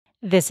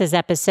This is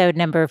episode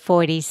number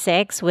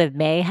 46 with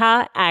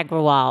Meha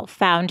Agrawal,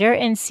 founder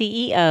and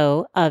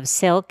CEO of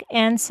Silk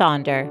and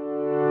Sonder.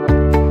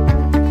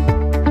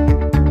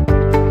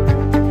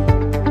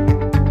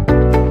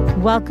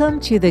 Welcome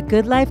to the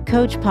Good Life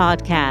Coach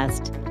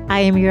podcast.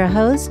 I am your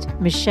host,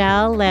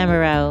 Michelle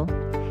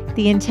Lamoureux.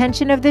 The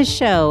intention of this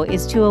show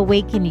is to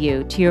awaken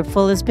you to your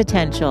fullest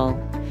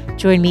potential.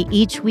 Join me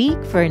each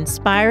week for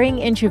inspiring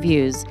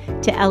interviews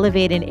to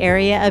elevate an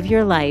area of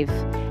your life,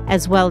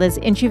 as well as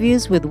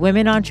interviews with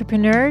women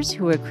entrepreneurs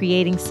who are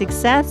creating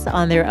success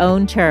on their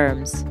own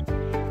terms.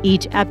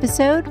 Each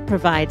episode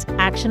provides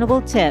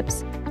actionable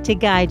tips to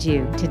guide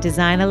you to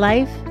design a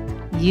life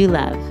you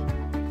love.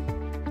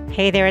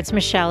 Hey there, it's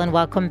Michelle and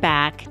welcome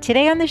back.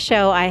 Today on the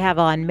show, I have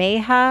on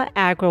Meha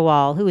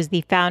Agrawal, who is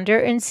the founder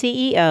and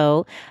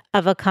CEO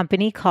of a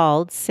company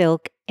called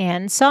Silk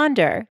and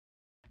Sonder.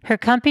 Her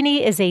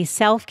company is a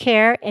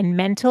self-care and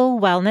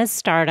mental wellness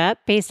startup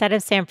based out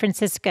of San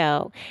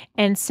Francisco.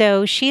 And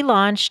so she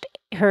launched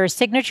her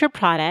signature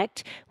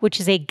product, which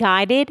is a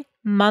guided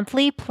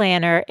monthly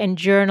planner and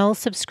journal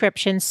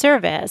subscription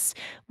service,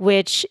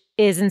 which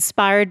is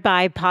inspired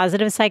by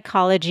positive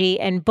psychology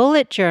and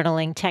bullet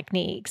journaling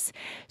techniques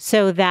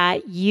so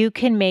that you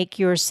can make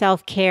your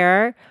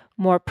self-care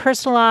more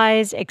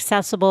personalized,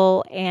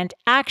 accessible, and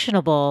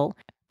actionable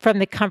from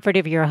the comfort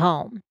of your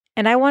home.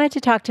 And I wanted to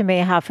talk to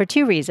Meha for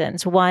two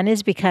reasons. One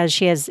is because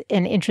she has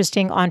an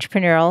interesting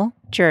entrepreneurial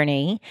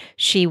journey.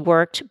 She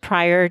worked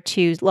prior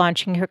to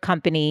launching her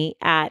company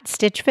at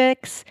Stitch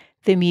Fix,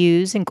 The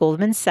Muse, and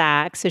Goldman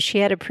Sachs. So she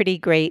had a pretty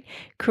great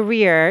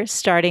career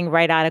starting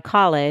right out of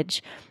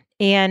college.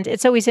 And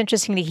it's always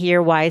interesting to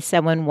hear why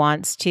someone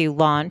wants to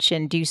launch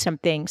and do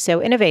something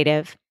so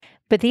innovative.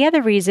 But the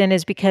other reason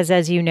is because,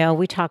 as you know,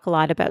 we talk a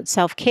lot about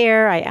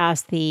self-care. I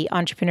ask the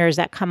entrepreneurs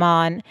that come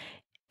on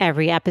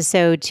every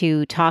episode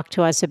to talk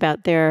to us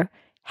about their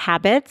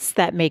habits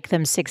that make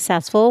them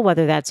successful,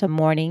 whether that's a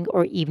morning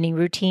or evening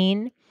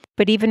routine.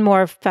 But even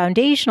more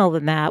foundational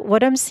than that,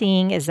 what I'm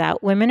seeing is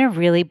that women are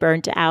really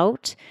burnt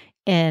out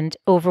and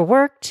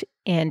overworked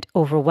and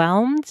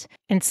overwhelmed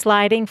and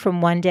sliding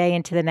from one day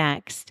into the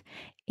next.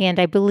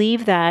 And I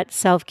believe that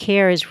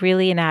self-care is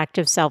really an act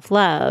of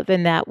self-love,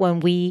 and that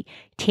when we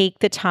take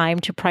the time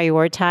to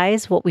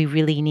prioritize what we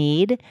really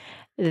need,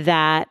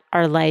 that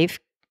our life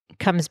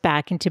comes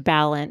back into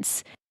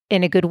balance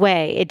in a good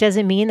way. It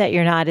doesn't mean that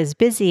you're not as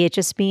busy. It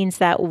just means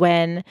that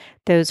when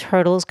those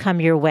hurdles come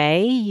your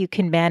way, you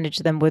can manage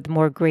them with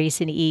more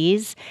grace and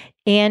ease,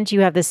 and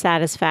you have the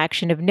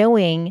satisfaction of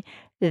knowing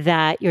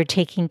that you're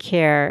taking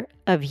care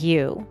of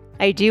you.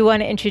 I do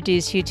want to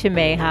introduce you to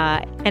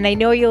Meha, and I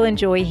know you'll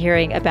enjoy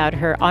hearing about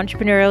her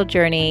entrepreneurial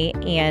journey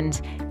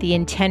and the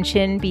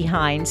intention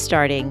behind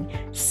starting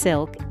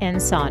Silk and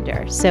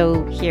Sonder.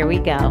 So here we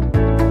go.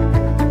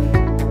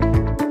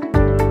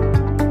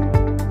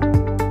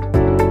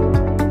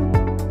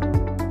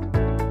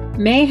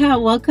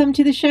 Meha, welcome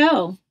to the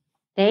show.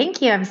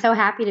 Thank you. I'm so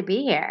happy to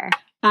be here.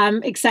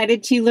 I'm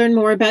excited to learn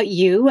more about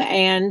you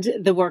and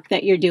the work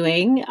that you're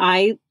doing.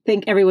 I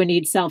think everyone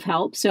needs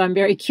self-help, so I'm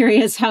very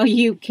curious how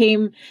you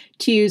came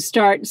to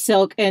start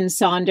Silk and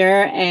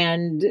Sonder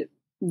and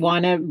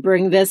want to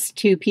bring this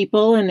to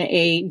people in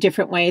a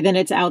different way than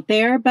it's out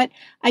there. But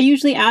I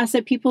usually ask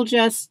that people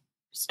just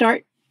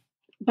start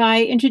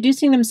by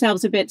introducing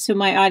themselves a bit so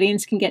my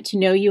audience can get to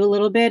know you a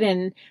little bit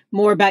and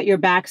more about your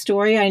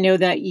backstory. I know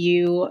that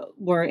you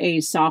were a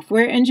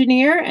software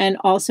engineer and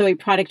also a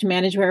product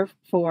manager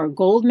for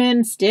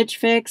Goldman, Stitch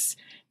Fix,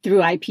 through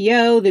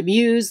IPO, The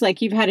Muse.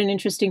 Like, you've had an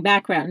interesting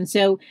background.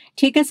 So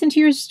take us into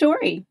your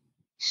story.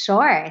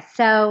 Sure.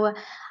 So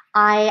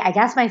I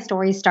guess my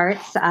story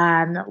starts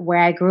where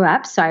I grew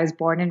up. So I was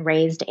born and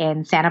raised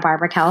in Santa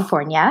Barbara,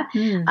 California.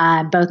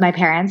 Both my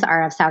parents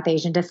are of South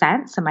Asian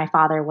descent. So my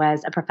father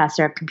was a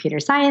professor of computer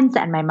science,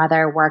 and my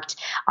mother worked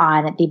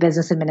on the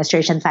business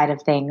administration side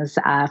of things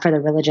for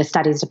the religious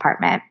studies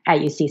department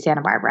at UC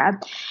Santa Barbara.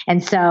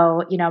 And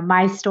so,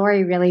 my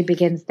story really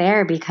begins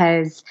there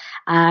because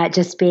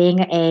just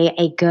being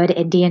a good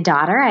Indian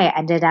daughter, I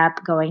ended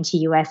up going to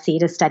USC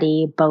to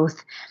study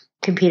both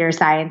computer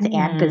science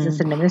and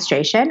business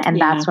administration. And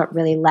that's what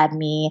really led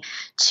me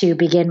to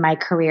begin my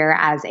career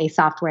as a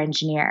software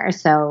engineer.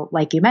 So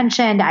like you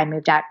mentioned, I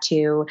moved out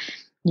to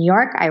New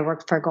York. I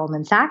worked for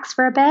Goldman Sachs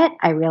for a bit.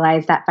 I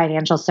realized that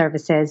financial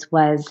services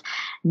was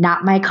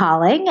not my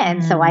calling.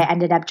 And so I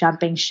ended up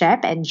jumping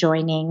ship and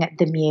joining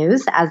the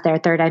Muse as their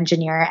third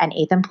engineer and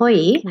eighth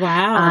employee.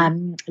 Wow.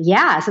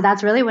 So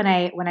that's really when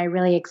I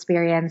really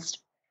experienced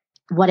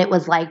what it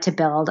was like to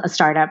build a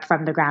startup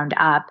from the ground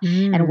up.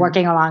 And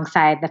working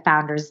alongside the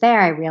founders there,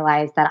 I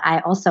realized that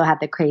I also had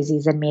the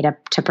crazies in me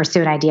to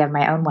pursue an idea of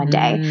my own one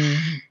day.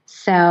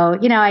 So,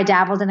 I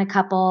dabbled in a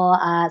couple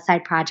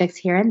side projects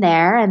here and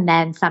there, and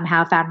then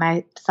somehow found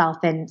myself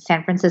in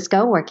San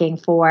Francisco working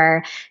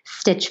for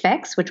Stitch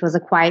Fix, which was a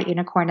quiet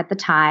unicorn at the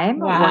time.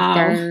 Wow.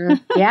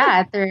 Worked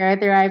there, through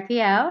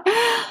IPO.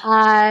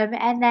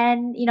 And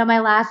then, my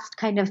last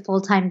kind of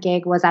full-time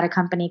gig was at a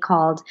company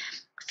called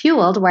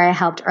Fueled, where I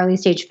helped early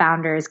stage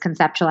founders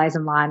conceptualize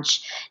and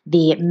launch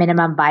the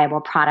minimum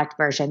viable product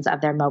versions of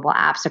their mobile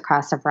apps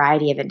across a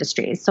variety of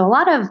industries. So a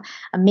lot of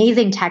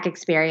amazing tech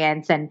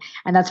experience, and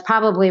that's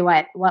probably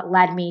what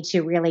led me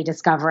to really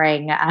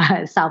discovering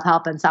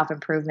self-help and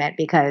self-improvement,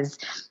 because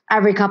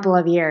every couple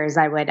of years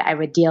I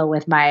would deal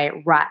with my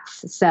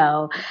ruts.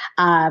 So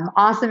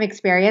awesome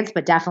experience,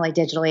 but definitely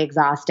digitally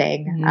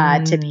exhausting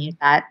to be in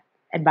that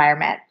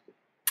environment.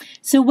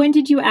 So when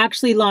did you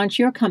actually launch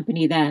your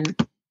company then?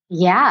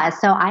 Yeah,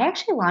 so I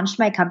actually launched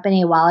my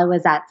company while I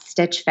was at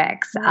Stitch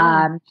Fix.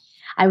 Wow.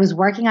 I was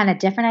working on a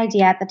different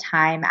idea at the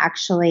time,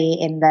 actually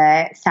in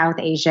the South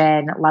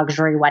Asian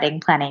luxury wedding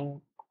planning,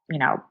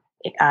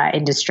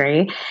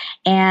 industry.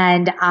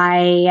 And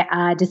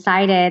I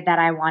decided that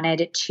I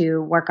wanted to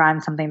work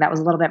on something that was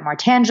a little bit more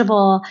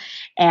tangible.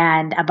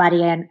 And a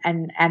buddy and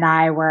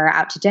I were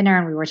out to dinner,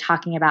 and we were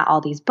talking about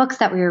all these books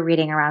that we were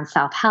reading around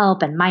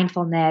self-help and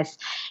mindfulness.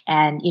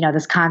 And,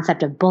 this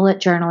concept of bullet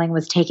journaling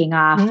was taking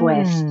off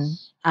with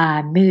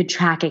mood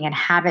tracking and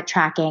habit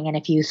tracking. And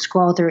if you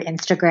scroll through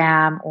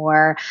Instagram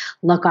or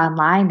look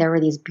online, there were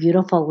these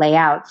beautiful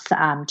layouts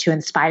to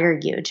inspire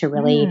you to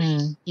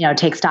really,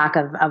 take stock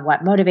of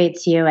what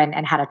motivates you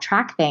and how to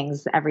track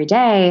things every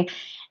day.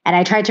 And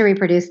I tried to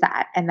reproduce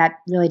that, and that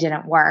really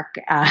didn't work.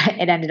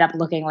 It ended up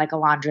looking like a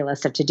laundry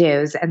list of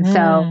to-dos. And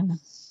so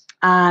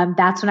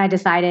that's when I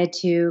decided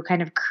to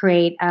kind of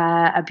create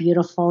a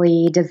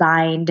beautifully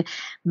designed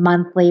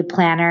monthly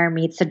planner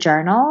meets a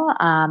journal.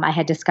 I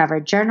had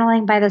discovered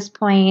journaling by this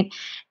point,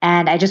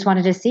 and I just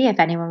wanted to see if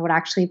anyone would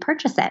actually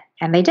purchase it.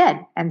 And they did.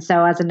 And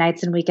so as a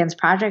nights and weekends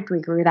project,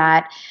 we grew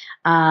that,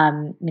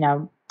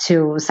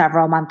 to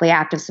several monthly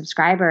active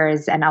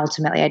subscribers. And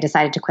ultimately I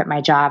decided to quit my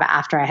job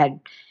after I had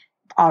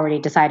already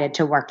decided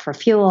to work for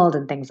Fueled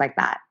and things like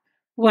that.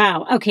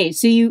 Wow. Okay.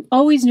 So you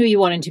always knew you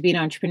wanted to be an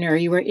entrepreneur.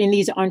 You were in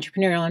these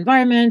entrepreneurial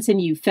environments,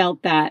 and you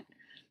felt that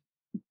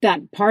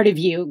part of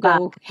you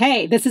go,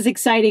 hey, this is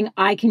exciting.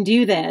 I can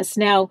do this.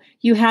 Now,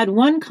 you had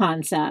one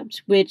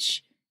concept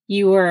which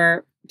you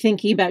were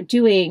thinking about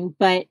doing,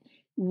 but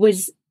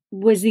was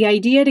the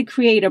idea to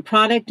create a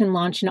product and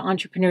launch an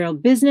entrepreneurial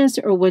business,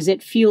 or was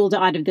it fueled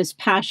out of this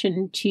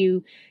passion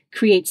to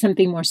create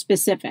something more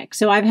specific?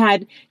 So I've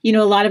had, a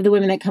lot of the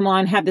women that come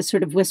on have this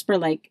sort of whisper,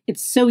 like,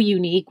 it's so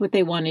unique what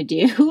they want to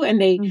do,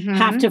 and they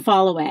have to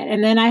follow it.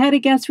 And then I had a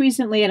guest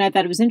recently, and I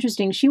thought it was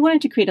interesting. She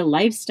wanted to create a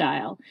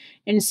lifestyle.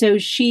 And so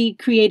she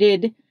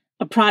created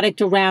a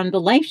product around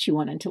the life she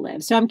wanted to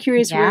live. So I'm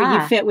curious where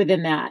you fit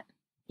within that.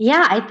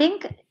 Yeah, I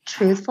think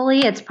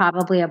truthfully, it's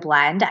probably a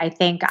blend. I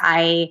think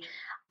I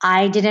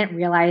didn't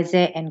realize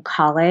it in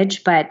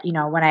college, but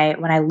when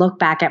I look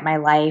back at my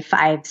life,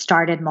 I've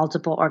started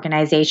multiple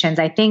organizations.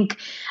 I think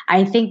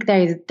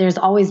there's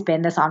always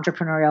been this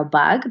entrepreneurial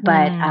bug,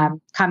 but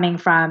coming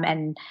from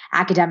an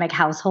academic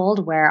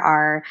household where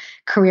our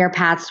career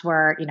paths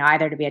were,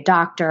 either to be a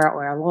doctor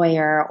or a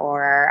lawyer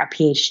or a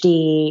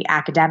PhD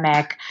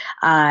academic,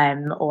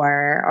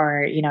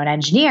 or an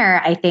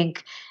engineer, I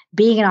think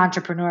being an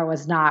entrepreneur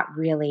was not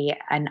really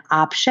an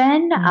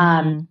option.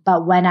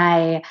 But when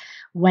I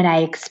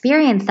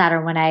experienced that,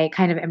 or when I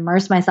kind of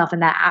immersed myself in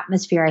that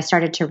atmosphere, I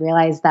started to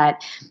realize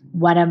that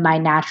one of my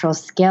natural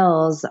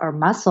skills or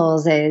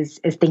muscles is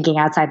thinking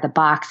outside the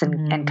box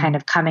and kind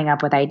of coming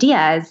up with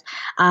ideas.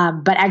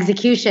 But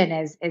execution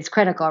is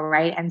critical,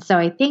 right? And so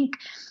I think,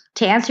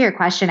 to answer your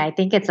question, I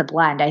think it's a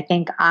blend. I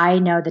think I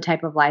know the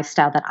type of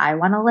lifestyle that I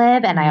want to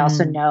live, and I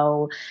also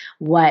know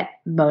what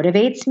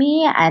motivates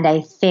me. And I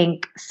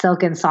think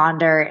Silk and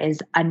Sonder is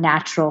a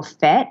natural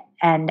fit.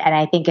 And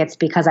I think it's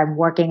because I'm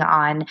working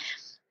on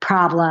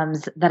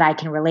problems that I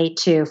can relate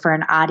to for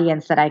an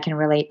audience that I can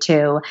relate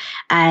to.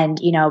 And,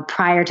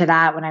 prior to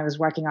that, when I was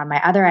working on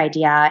my other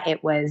idea,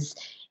 it was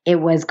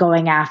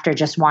going after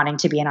just wanting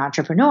to be an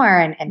entrepreneur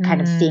and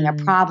kind of seeing a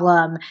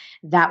problem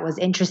that was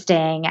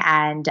interesting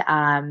and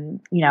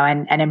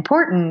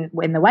important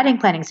in the wedding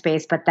planning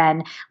space, but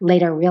then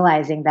later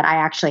realizing that I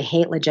actually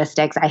hate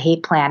logistics. I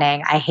hate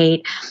planning. I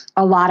hate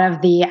a lot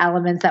of the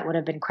elements that would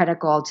have been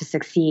critical to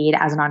succeed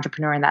as an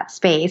entrepreneur in that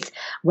space,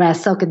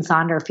 whereas Silk and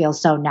Sonder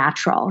feels so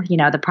natural.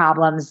 The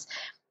problems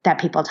that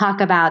people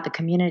talk about, the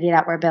community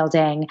that we're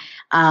building,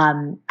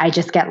 I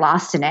just get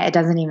lost in it. It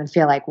doesn't even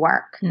feel like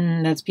work.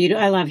 That's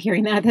beautiful. I love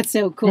hearing that. That's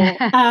so cool.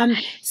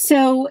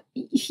 So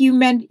you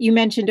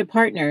mentioned a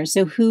partner.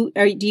 So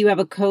do you have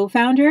a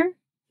co-founder?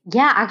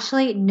 Yeah,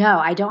 actually, no,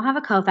 I don't have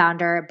a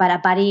co-founder, but a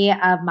buddy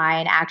of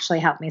mine actually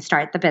helped me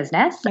start the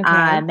business.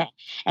 Okay.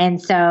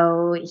 And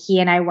so he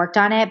and I worked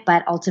on it,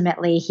 but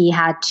ultimately he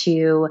had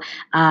to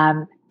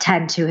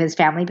tend to his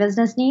family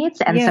business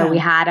needs. And so we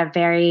had a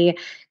very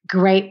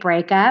great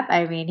breakup.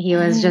 I mean, he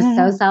was just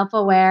so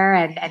self-aware,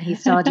 and he's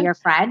still a dear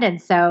friend. And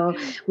so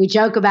we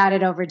joke about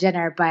it over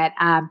dinner, but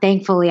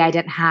thankfully I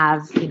didn't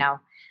have,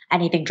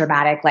 anything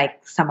dramatic like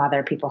some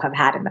other people have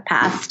had in the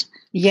past.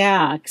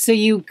 Yeah. So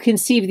you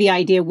conceived the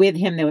idea with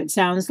him, though, it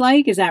sounds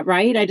like. Is that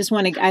right?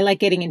 I like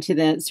getting into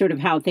the sort of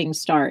how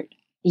things start.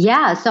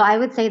 Yeah. So I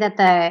would say that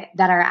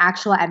our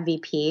actual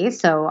MVP,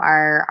 so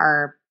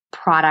our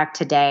product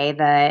today,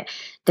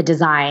 the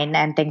design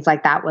and things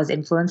like that was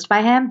influenced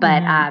by him.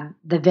 But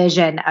the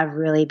vision of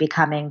really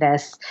becoming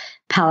this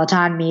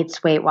Peloton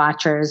meets Weight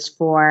Watchers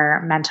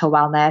for mental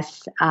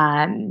wellness,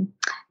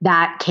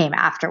 that came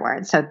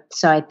afterwards.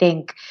 So I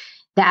think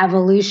the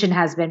evolution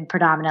has been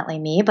predominantly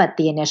me, but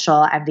the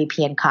initial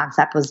MVP and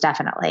concept was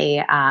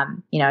definitely,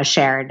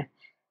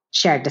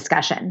 shared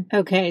discussion.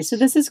 Okay, so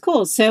this is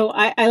cool. So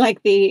I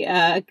like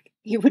the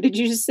what did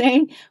you just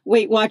say?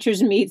 Weight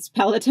Watchers meets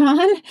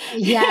Peloton?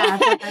 Yeah.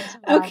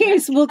 Okay,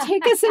 so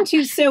take us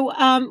into,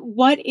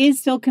 what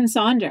is Silk and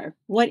Sonder?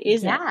 What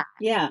is it?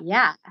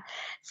 Yeah.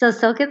 So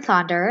Silk and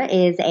Sonder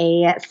is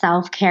a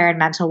self-care and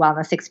mental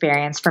wellness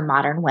experience for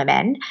modern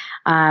women.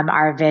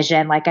 Our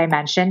vision, like I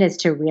mentioned, is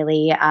to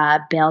really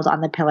build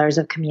on the pillars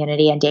of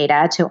community and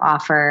data to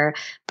offer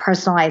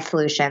personalized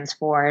solutions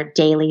for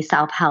daily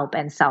self-help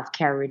and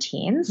self-care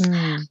routines.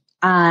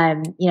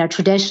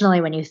 Traditionally,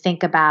 when you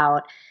think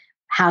about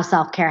how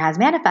self-care has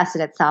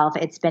manifested itself,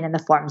 it's been in the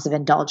forms of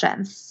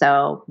indulgence.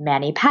 So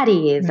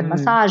mani-pedis and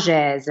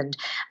massages and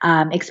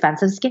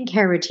expensive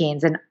skincare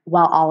routines. And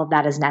while all of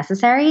that is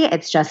necessary,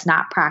 it's just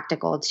not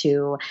practical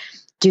to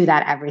do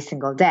that every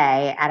single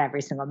day at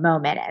every single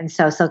moment. And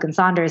so Silk and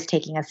Sonder is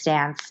taking a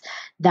stance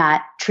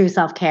that true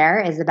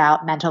self-care is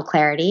about mental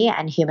clarity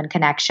and human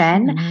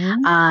connection.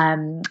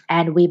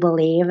 And we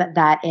believe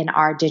that in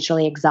our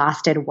digitally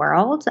exhausted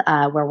world,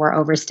 where we're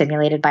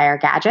overstimulated by our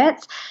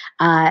gadgets,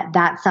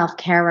 that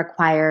self-care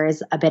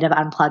requires a bit of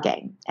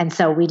unplugging. And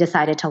so we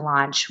decided to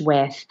launch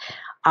with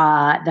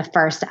the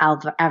first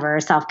ever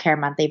self-care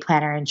monthly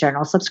planner and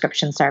journal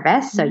subscription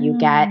service. So you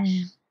get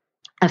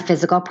a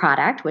physical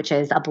product, which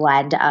is a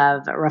blend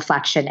of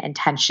reflection,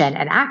 intention,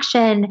 and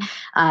action,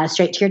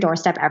 straight to your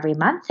doorstep every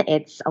month.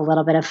 It's a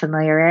little bit of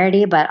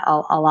familiarity, but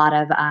a lot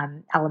of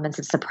elements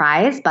of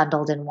surprise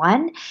bundled in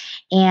one.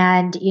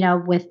 And,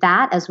 with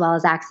that, as well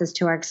as access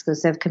to our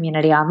exclusive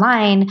community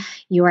online,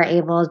 you are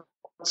able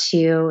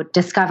to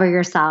discover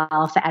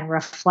yourself and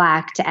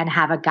reflect and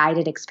have a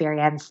guided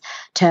experience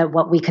to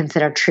what we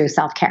consider true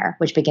self-care,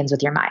 which begins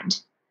with your mind.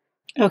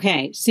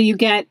 Okay, so you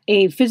get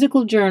a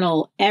physical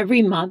journal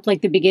every month,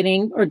 like the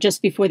beginning or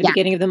just before the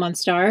beginning of the month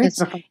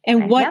starts.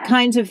 And what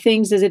kinds of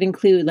things does it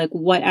include? Like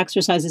what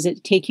exercises does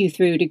it take you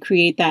through to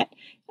create that,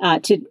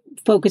 to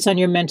focus on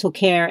your mental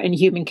care and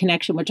human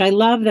connection, which I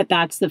love that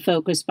that's the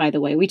focus, by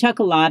the way. We talk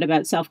a lot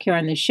about self-care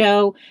on the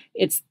show.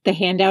 It's the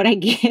handout I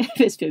give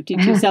is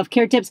 52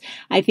 self-care tips.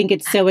 I think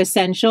it's so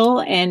essential.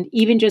 And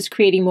even just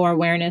creating more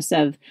awareness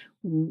of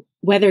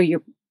whether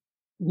you're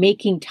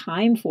making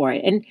time for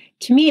it. And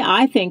to me,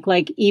 I think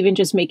like even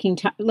just making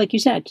time, like you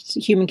said,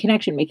 human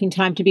connection, making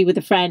time to be with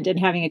a friend and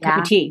having a cup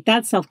of tea,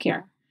 that's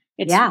self-care.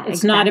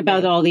 It's not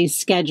about all these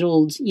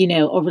scheduled,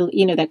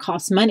 that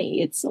costs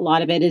money. It's a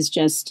lot of it is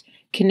just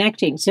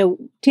connecting. So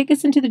take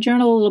us into the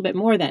journal a little bit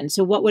more then.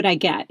 So what would I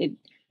get?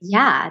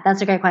 Yeah,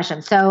 that's a great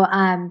question. So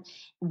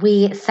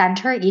we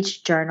center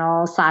each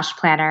journal /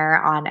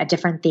 planner on a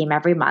different theme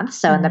every month.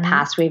 So in the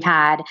past, we've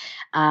had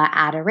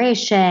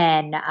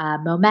adoration,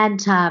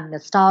 momentum,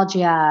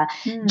 nostalgia,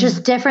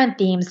 just different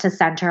themes to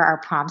center our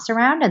prompts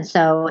around. And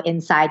so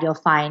inside, you'll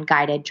find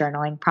guided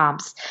journaling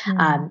prompts.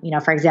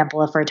 For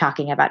example, if we're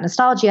talking about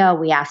nostalgia,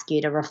 we ask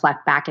you to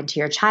reflect back into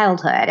your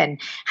childhood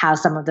and how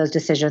some of those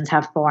decisions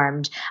have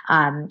formed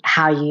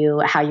how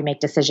you make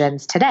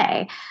decisions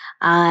today.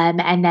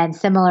 And then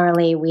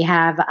similarly, we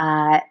have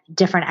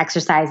different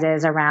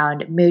exercises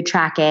around mood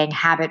tracking,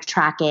 habit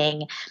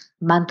tracking,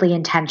 monthly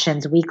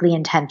intentions, weekly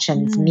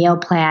intentions, meal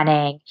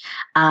planning.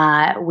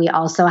 We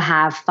also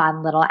have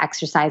fun little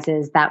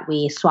exercises that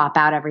we swap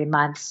out every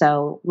month.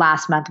 So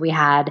last month we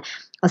had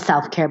a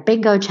self-care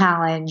bingo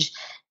challenge.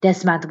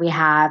 This month we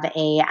have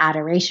a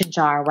adoration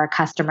jar where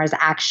customers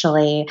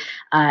actually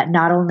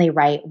not only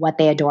write what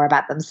they adore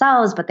about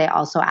themselves, but they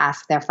also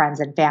ask their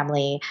friends and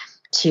family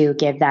to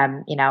give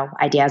them,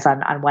 ideas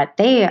on what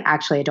they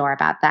actually adore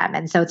about them.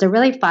 And so it's a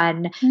really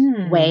fun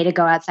way to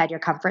go outside your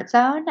comfort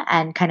zone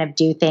and kind of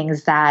do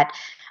things that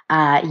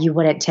you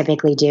wouldn't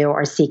typically do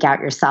or seek out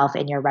yourself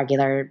in your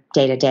regular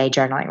day-to-day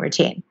journaling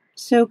routine.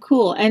 So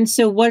cool. And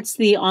so what's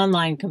the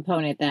online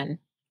component then?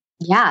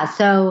 Yeah.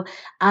 So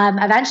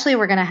eventually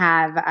we're going to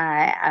have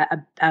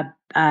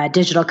a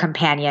digital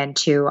companion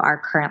to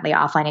our currently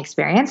offline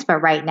experience. But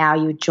right now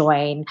you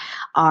join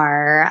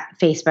our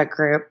Facebook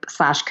group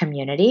 /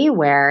 community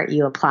where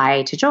you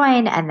apply to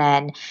join. And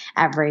then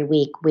every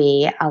week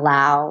we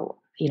allow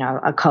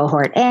a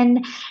cohort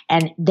in.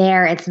 And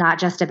there, it's not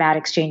just about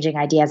exchanging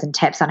ideas and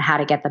tips on how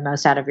to get the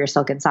most out of your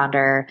Silk and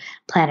Sonder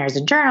planners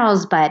and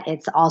journals, but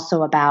it's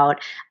also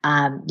about,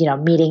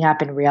 meeting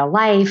up in real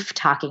life,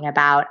 talking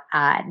about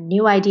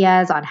new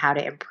ideas on how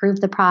to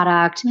improve the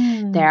product.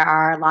 There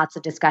are lots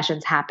of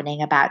discussions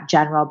happening about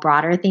general,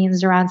 broader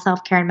themes around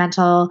self-care and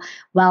mental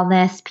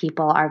wellness.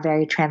 People are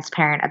very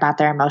transparent about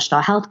their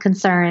emotional health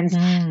concerns.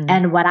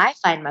 And what I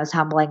find most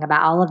humbling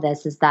about all of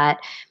this is that,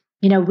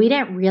 we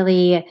didn't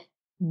really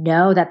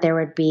know that there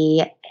would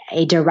be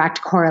a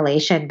direct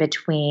correlation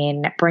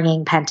between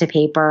bringing pen to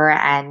paper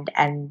and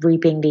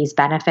reaping these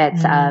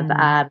benefits of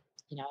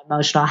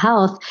emotional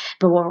health.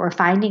 But what we're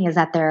finding is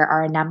that there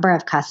are a number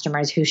of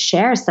customers who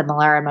share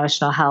similar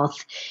emotional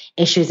health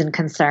issues and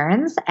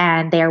concerns,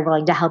 and they are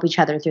willing to help each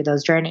other through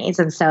those journeys.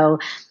 And so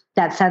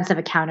that sense of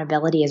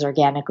accountability is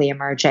organically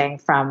emerging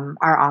from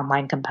our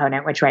online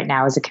component, which right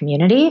now is a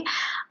community.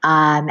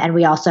 And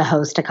we also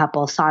host a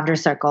couple of Sonder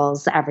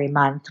circles every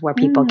month where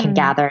people can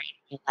gather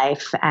in real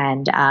life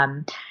and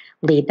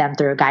lead them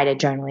through a guided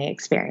journaling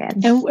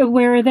experience. And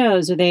where are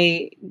those? Are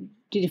they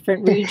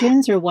different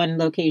regions or one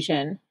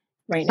location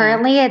right now?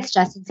 Currently, it's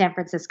just in San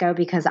Francisco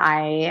because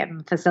I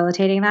am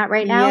facilitating that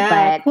right now.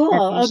 Yeah, but cool.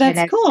 Oh,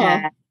 that's cool.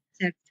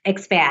 To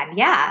expand.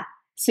 Yeah.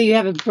 So you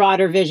have a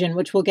broader vision,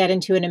 which we'll get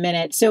into in a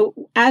minute. So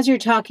as you're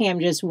talking, I'm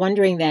just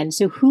wondering then,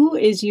 so who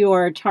is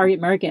your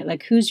target market?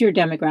 Like, who's your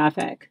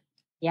demographic?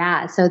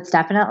 Yeah, so it's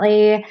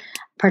definitely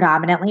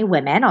predominantly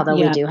women, although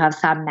we do have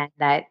some men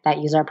that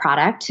use our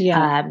product.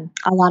 Yeah.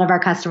 A lot of our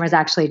customers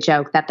actually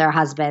joke that their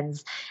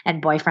husbands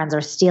and boyfriends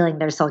are stealing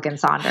their Silk and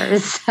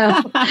Sonders.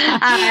 So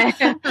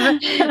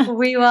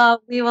we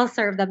will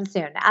serve them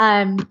soon.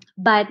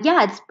 But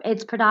yeah,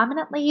 it's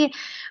predominantly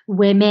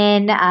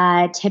women,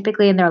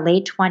 typically in their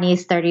late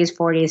 20s, 30s,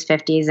 40s,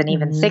 50s, and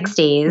even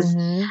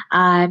 60s.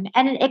 And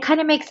it kind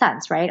of makes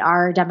sense, right?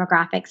 Our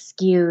demographic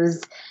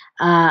skews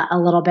a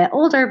little bit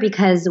older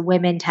because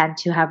women tend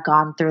to have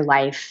gone through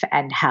life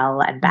and hell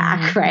and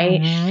back,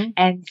 right?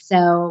 And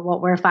so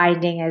what we're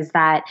finding is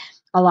that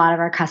a lot of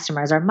our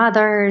customers are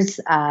mothers.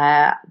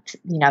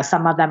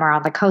 Some of them are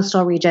on the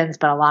coastal regions,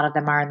 but a lot of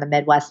them are in the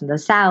Midwest and the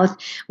South.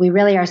 We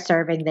really are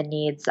serving the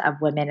needs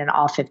of women in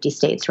all 50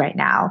 states right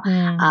now.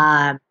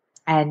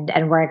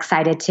 And we're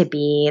excited to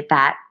be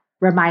that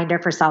reminder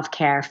for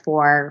self-care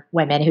for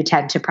women who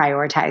tend to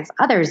prioritize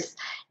others'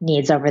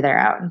 needs over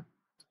their own.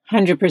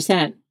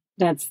 100%.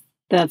 That's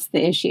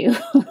the issue.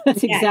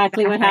 That's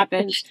exactly what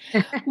happens.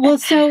 Well,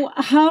 so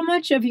how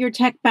much of your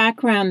tech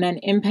background then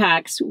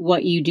impacts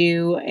what you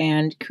do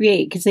and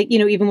create? Because,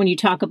 even when you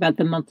talk about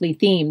the monthly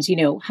themes,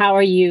 how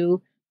are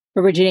you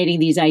originating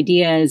these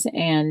ideas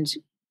and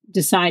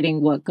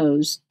deciding what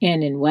goes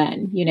in and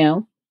when,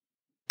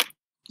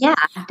 Yeah,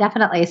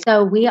 definitely.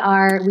 So we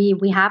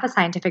have a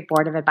scientific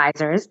board of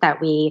advisors that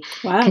we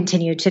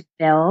continue to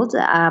build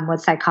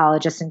with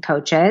psychologists and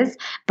coaches.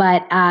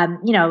 But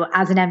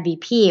as an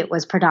MVP, it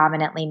was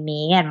predominantly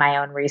me and my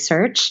own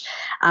research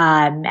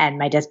and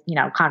my just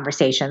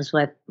conversations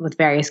with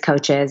various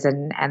coaches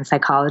and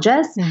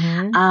psychologists.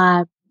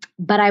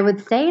 But I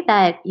would say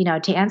that,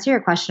 to answer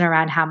your question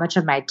around how much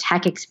of my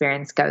tech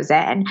experience goes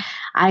in,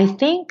 I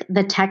think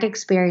the tech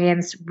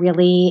experience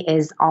really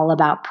is all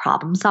about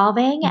problem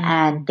solving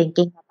and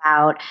thinking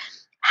about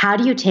how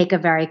do you take a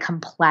very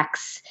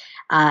complex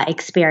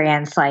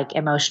experience like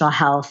emotional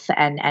health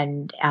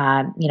and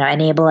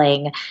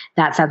enabling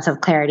that sense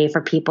of clarity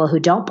for people who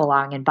don't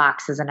belong in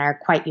boxes and are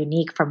quite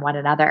unique from one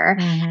another.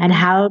 And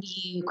how do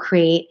you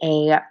create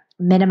a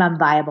minimum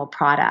viable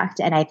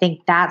product? And I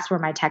think that's where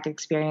my tech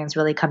experience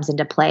really comes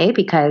into play,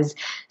 because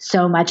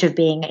so much of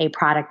being a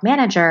product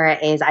manager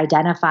is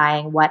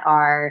identifying what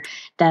are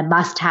the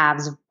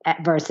must-haves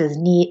versus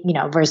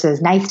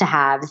versus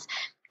nice-to-haves,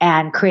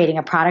 and creating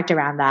a product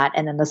around that.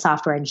 And then the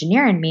software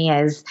engineer in me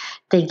is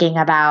thinking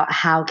about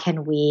how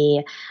can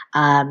we,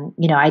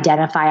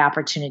 identify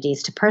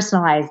opportunities to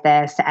personalize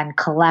this and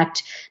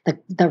collect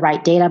the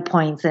right data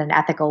points in an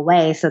ethical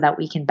way so that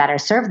we can better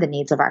serve the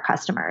needs of our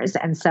customers.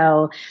 And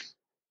so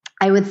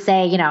I would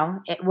say,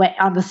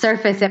 on the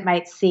surface, it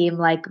might seem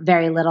like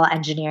very little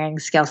engineering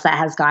skill set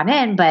has gone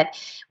in, but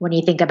when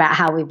you think about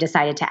how we've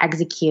decided to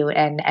execute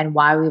and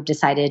why we've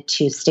decided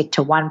to stick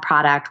to one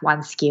product, one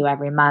SKU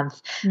every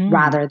month,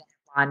 rather than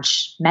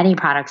launch many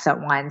products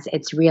at once,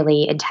 it's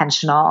really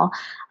intentional.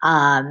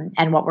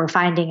 And what we're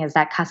finding is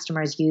that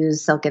customers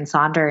use Silk and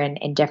Sonder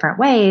in different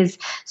ways,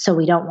 so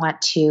we don't want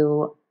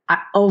to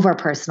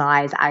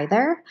over-personalize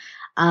either.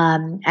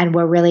 And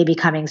we're really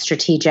becoming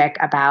strategic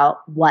about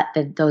what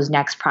those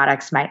next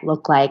products might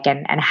look like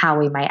and how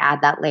we might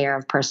add that layer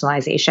of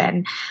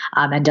personalization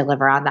and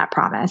deliver on that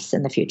promise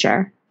in the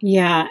future.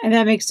 Yeah, and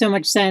that makes so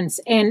much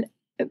sense. And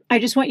I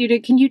just want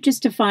can you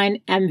just define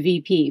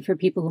MVP for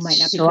people who might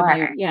not be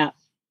familiar?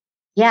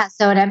 Yeah.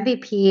 So an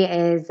MVP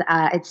is,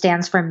 it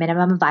stands for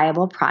minimum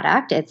viable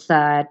product. It's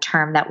a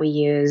term that we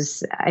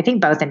use, I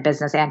think, both in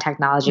business and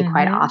technology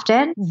quite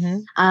often.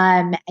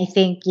 I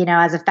think,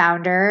 as a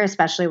founder,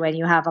 especially when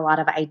you have a lot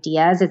of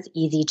ideas, it's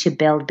easy to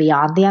build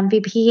beyond the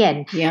MVP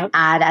and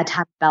add a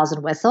ton of bells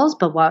and whistles.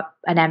 But what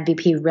an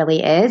MVP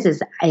really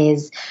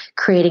is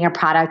creating a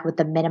product with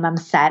the minimum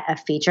set of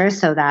features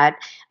so that,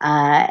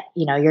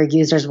 your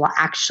users will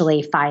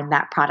actually find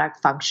that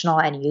product functional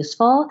and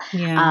useful.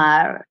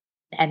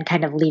 And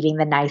kind of leaving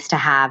the nice to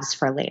haves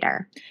for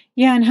later.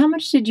 Yeah. And how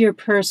much did your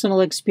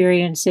personal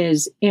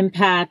experiences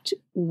impact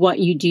what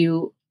you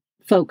do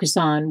focus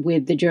on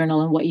with the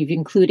journal and what you've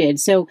included?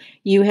 So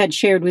you had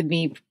shared with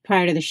me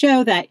prior to the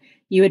show that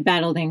you had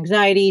battled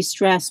anxiety,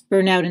 stress,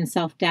 burnout, and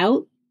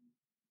self-doubt.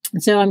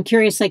 And so I'm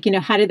curious,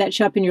 how did that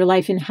show up in your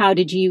life, and how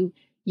did you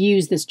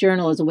use this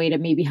journal as a way to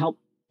maybe help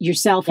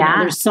yourself and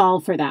others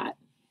solve for that?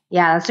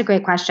 Yeah, that's a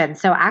great question.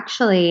 So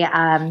actually,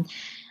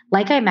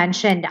 like I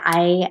mentioned,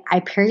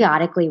 I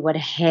periodically would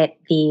hit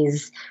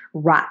these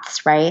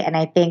ruts, right? And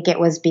I think it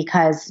was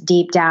because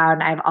deep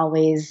down, I've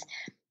always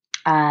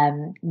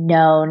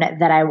known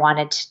that I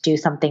wanted to do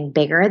something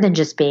bigger than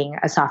just being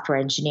a software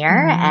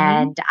engineer.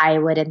 And I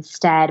would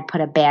instead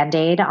put a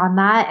Band-Aid on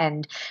that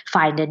and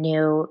find a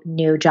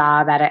new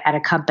job at a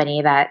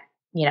company that,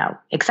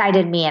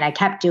 excited me, and I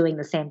kept doing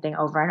the same thing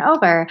over and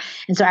over.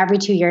 And so every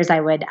 2 years I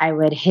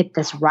would hit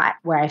this rut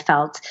where I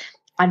felt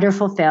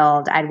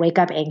underfulfilled. I'd wake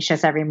up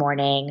anxious every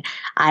morning.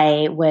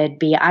 I would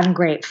be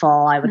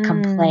ungrateful. I would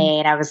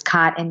complain. I was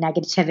caught in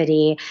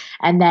negativity.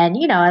 And then,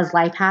 as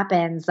life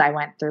happens, I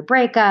went through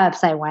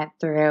breakups. I went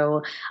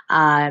through,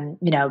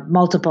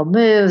 multiple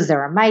moves. There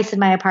were mice in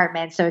my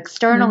apartment. So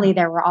externally,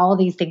 there were all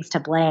these things to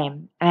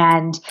blame.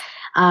 And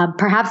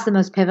perhaps the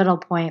most pivotal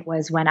point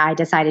was when I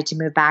decided to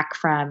move back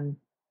from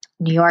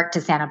New York to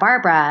Santa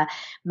Barbara.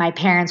 My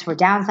parents were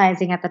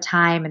downsizing at the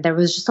time, and there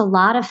was just a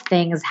lot of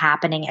things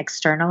happening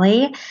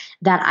externally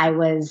that I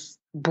was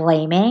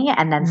blaming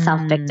and then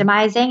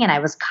self-victimizing, and I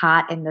was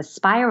caught in this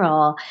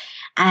spiral.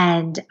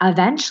 And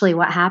eventually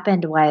what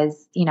happened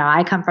was,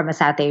 I come from a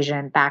South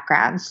Asian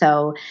background,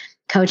 so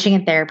coaching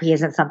and therapy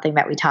isn't something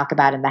that we talk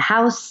about in the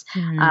house.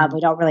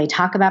 We don't really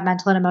talk about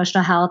mental and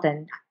emotional health,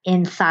 and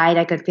inside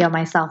I could feel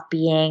myself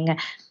being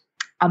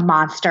a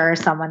monster,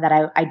 someone that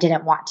I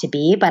didn't want to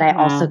be, but I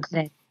also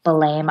couldn't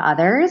blame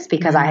others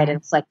because I had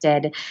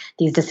inflicted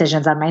these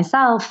decisions on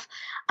myself.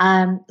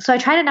 So I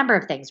tried a number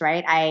of things,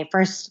 right? I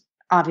first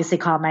obviously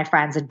called my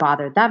friends and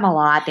bothered them a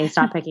lot. They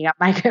stopped picking up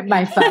my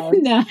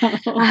phone,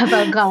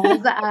 phone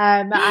calls.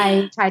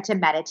 I tried to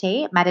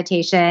meditate.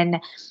 Meditation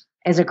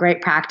is a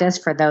great practice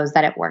for those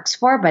that it works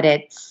for, but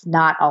it's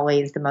not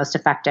always the most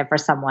effective for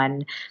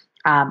someone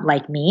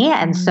like me.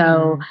 And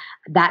so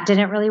that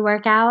didn't really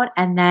work out.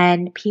 And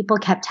then people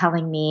kept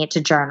telling me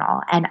to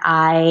journal, and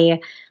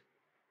I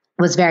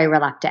was very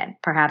reluctant.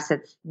 Perhaps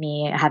it's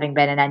me having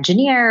been an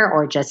engineer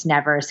or just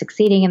never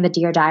succeeding in the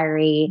Dear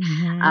Diary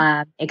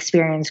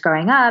experience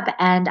growing up.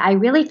 And I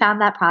really found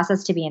that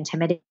process to be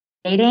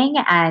intimidating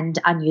and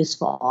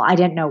unuseful. I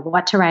didn't know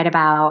what to write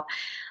about.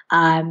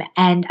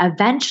 And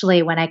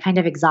eventually, when I kind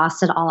of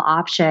exhausted all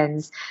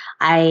options,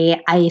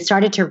 I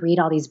started to read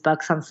all these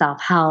books on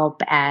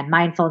self-help and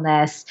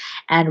mindfulness.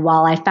 And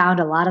while I found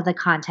a lot of the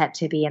content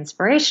to be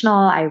inspirational,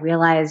 I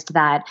realized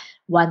that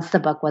once the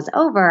book was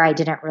over, I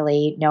didn't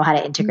really know how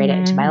to integrate it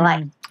into my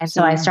life. And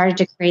so I started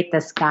to create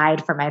this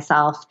guide for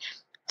myself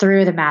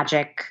through the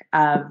magic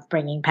of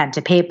bringing pen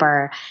to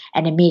paper,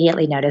 and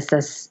immediately noticed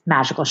this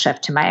magical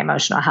shift to my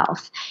emotional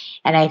health.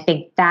 And I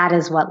think that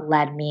is what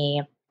led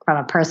me from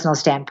a personal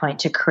standpoint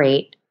to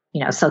create,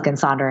 Silk and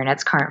Sonder in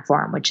its current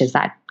form, which is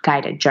that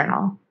guided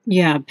journal.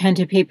 Yeah, pen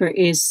to paper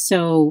is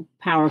so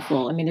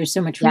powerful. I mean, there's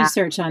so much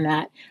research on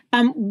that.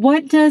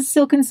 What does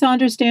Silk and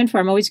Sonder stand for?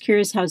 I'm always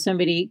curious how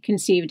somebody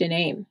conceived a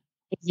name.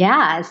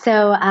 Yeah.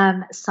 So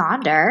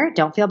Sonder,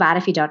 don't feel bad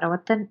if you don't know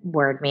what the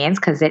word means,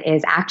 because it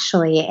is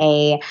actually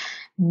a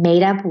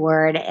made up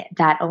word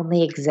that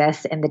only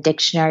exists in the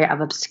Dictionary of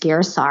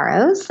Obscure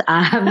Sorrows.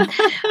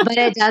 But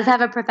it does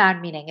have a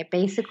profound meaning. It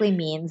basically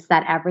means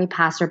that every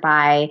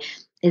passerby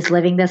is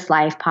living this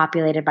life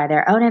populated by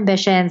their own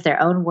ambitions,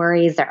 their own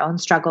worries, their own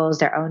struggles,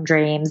 their own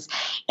dreams.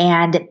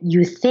 And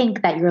you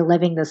think that you're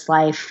living this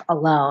life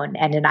alone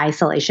and in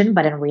isolation,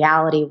 but in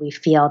reality, we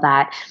feel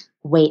that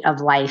weight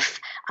of life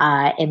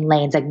in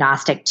lanes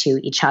agnostic to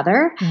each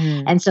other.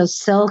 And so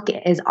Silk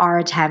is our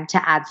attempt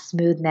to add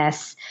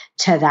smoothness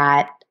to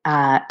that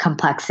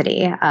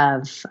complexity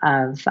of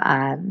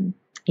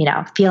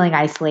feeling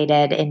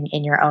isolated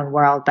in your own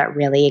world, but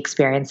really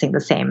experiencing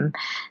the same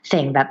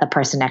thing that the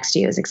person next to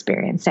you is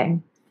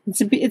experiencing.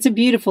 It's a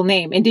beautiful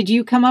name. And did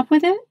you come up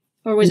with it?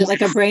 Or was it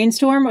like a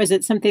brainstorm? Or is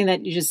it something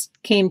that you just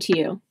came to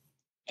you?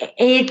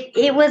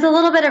 It was a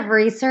little bit of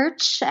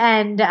research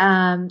and,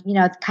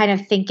 kind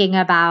of thinking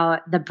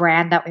about the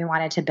brand that we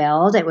wanted to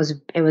build. It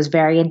was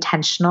very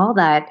intentional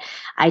that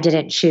I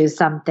didn't choose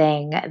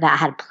something that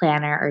had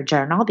planner or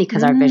journal,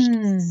 because our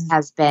vision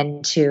has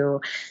been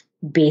to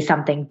be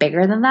something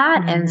bigger than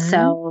that. And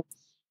so,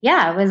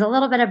 it was a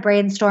little bit of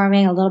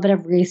brainstorming, a little bit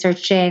of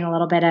researching, a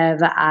little bit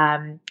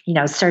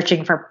of,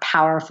 searching for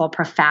powerful,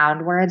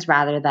 profound words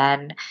rather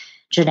than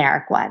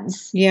generic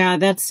ones. Yeah,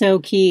 that's so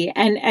key.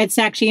 And it's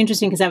actually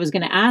interesting because I was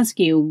going to ask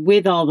you,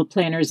 with all the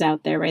planners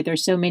out there, right?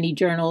 There's so many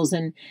journals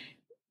and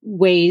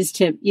ways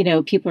to,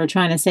 people are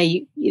trying to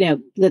say,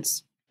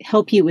 let's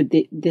help you with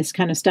this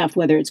kind of stuff,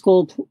 whether it's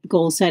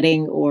goal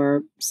setting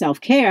or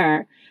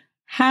self-care.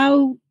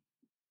 How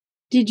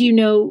did you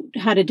know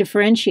how to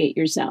differentiate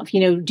yourself?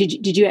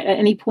 Did you at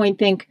any point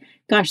think,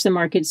 gosh, the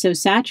market's so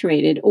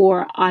saturated,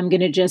 or I'm going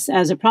to just,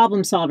 as a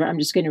problem solver, I'm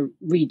just going to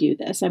redo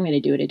this. I'm going to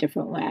do it a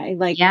different way.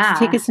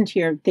 Take us into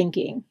your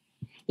thinking.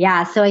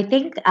 Yeah. So I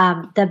think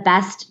the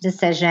best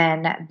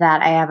decision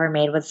that I ever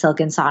made with Silk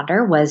and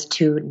Sonder was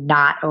to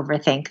not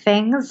overthink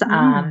things,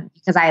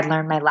 because I had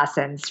learned my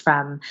lessons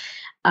from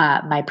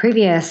my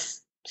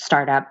previous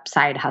startup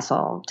side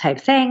hustle type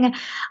thing.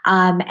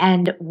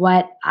 And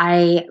what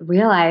I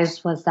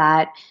realized was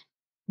that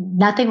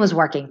nothing was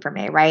working for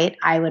me, right?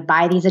 I would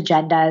buy these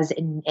agendas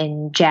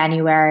in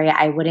January.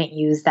 I wouldn't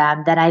use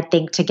them. Then I'd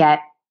think to get,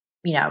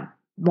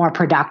 more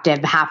productive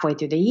halfway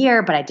through the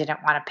year, but I didn't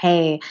want to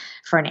pay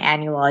for an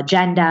annual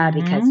agenda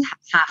because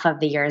half of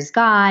the year is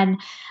gone.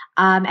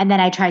 And then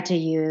I tried to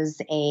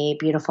use a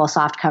beautiful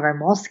softcover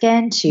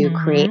moleskin to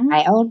create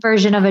my own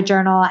version of a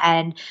journal.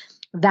 And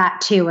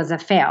that too was a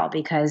fail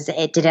because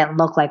it didn't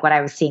look like what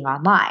I was seeing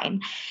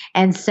online.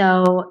 And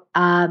so,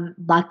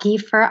 lucky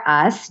for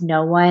us,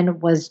 no one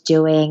was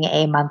doing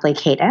a monthly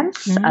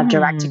cadence of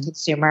direct to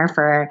consumer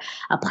for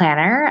a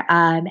planner.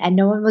 And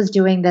no one was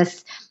doing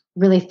this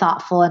really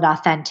thoughtful and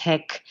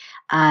authentic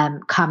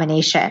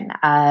combination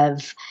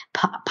of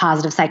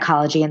positive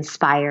psychology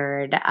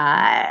inspired,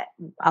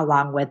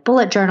 along with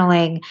bullet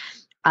journaling,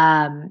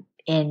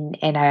 in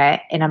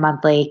a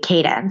monthly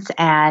cadence.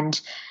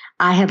 And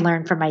I had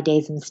learned from my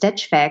days in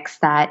Stitch Fix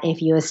that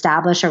if you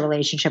establish a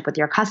relationship with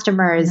your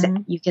customers,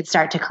 you can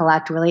start to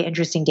collect really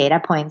interesting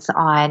data points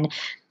on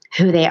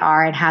who they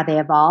are and how they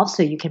evolve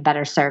so you can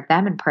better serve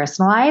them and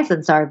personalize.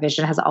 And so our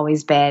vision has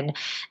always been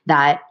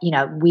that,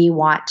 we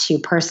want to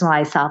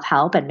personalize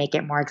self-help and make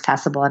it more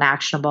accessible and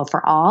actionable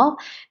for all,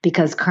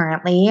 because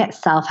currently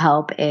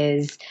self-help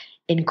is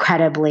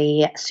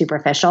incredibly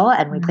superficial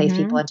and we place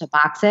people into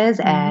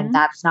boxes, and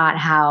that's not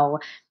how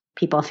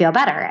people feel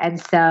better. And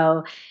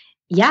so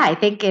yeah, I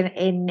think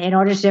in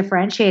order to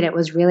differentiate, it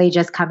was really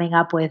just coming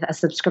up with a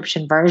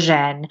subscription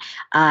version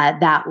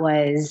that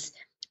was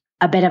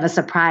a bit of a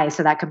surprise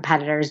so that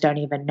competitors don't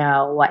even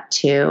know what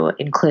to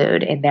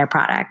include in their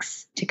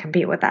products to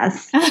compete with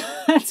us.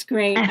 That's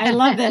great. I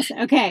love this.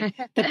 Okay.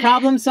 The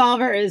problem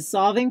solver is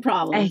solving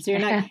problems.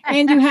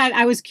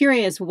 I was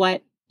curious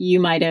what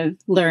you might have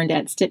learned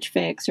at Stitch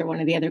Fix or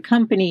one of the other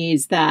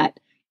companies that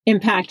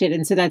impacted.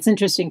 And so that's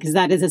interesting because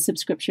that is a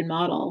subscription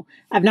model.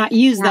 I've not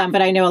used them,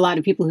 but I know a lot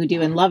of people who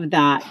do and love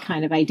that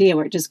kind of idea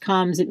where it just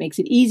comes, it makes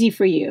it easy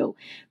for you.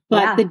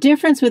 But the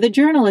difference with a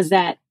journal is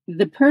that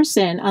the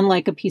person,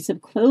 unlike a piece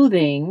of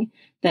clothing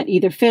that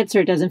either fits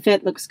or doesn't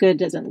fit, looks good,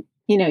 doesn't,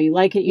 you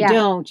like it, you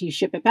don't, you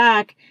ship it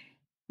back.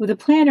 With a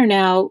planner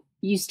now,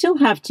 you still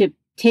have to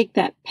take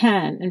that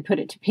pen and put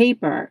it to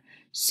paper.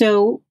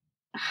 So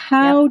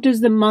how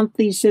does the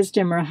monthly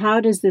system, or how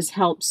does this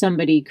help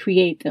somebody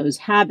create those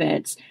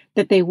habits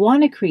that they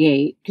want to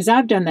create? Because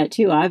I've done that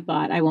too. I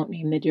won't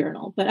name the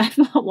journal, but I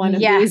bought one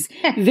of these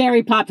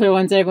very popular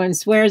ones that everyone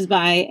swears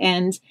by.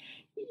 And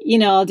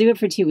I'll do it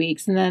for 2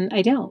 weeks and then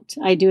I don't.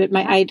 I do it.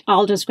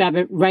 I'll just grab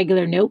a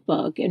regular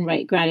notebook and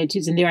write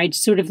gratitudes in there. I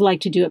sort of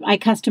like to do it. I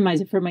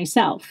customize it for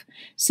myself.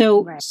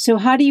 So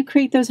how do you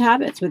create those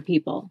habits with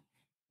people?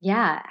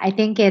 Yeah, I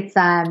think it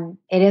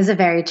is a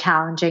very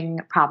challenging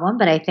problem,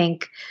 but I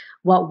think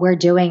what we're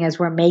doing is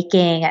we're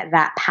making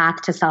that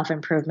path to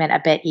self-improvement a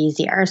bit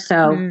easier.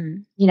 So,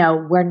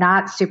 we're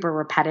not super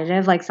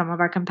repetitive like some of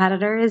our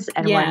competitors,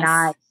 and we're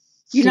not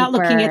You're not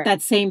looking at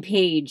that same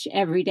page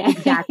every day.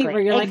 Exactly. Where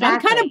you're like, I'm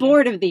kind of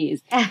bored of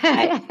these.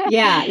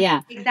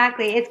 Yeah.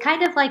 Exactly. It's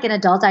kind of like an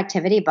adult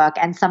activity book.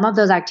 And some of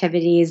those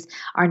activities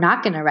are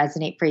not going to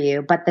resonate for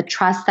you. But the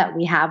trust that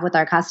we have with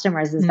our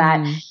customers is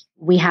that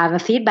we have a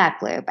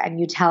feedback loop and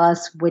you tell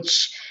us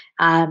which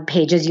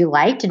pages you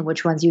liked and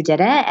which ones you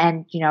didn't.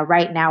 And,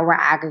 right now we're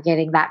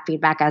aggregating that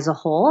feedback as a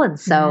whole. And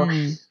so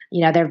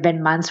there have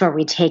been months where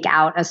we take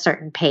out a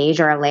certain page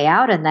or a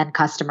layout and then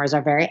customers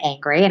are very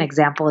angry. An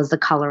example is the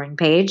coloring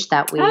page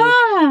that we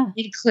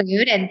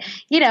include. And,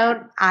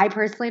 I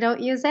personally don't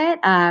use it.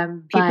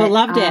 People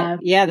loved it.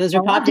 Yeah, those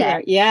are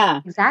popular.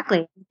 Yeah.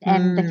 Exactly.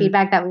 And the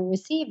feedback that we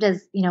received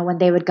is, when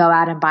they would go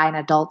out and buy an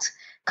adult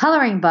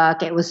coloring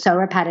book, it was so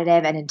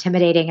repetitive and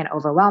intimidating and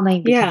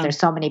overwhelming because there's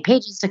so many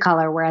pages to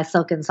color, whereas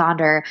Silk and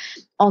Sonder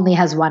only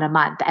has one a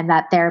month. And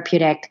that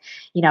therapeutic,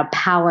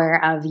 power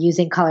of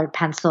using colored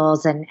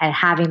pencils and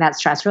having that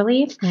stress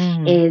relief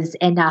is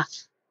enough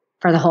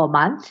for the whole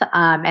month.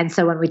 And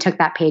so when we took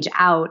that page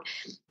out,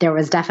 there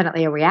was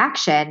definitely a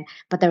reaction,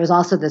 but there was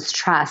also this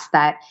trust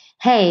that,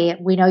 hey,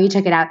 we know you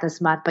took it out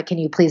this month, but can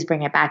you please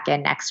bring it back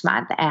in next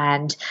month?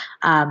 And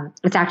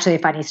it's actually a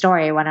funny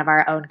story. One of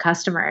our own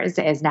customers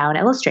is now an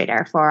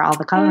illustrator for all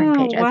the coloring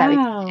pages that we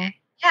did.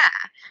 Yeah.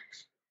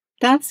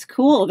 That's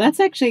cool. That's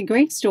actually a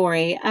great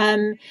story.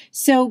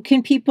 So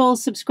can people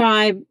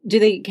subscribe? Do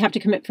they have to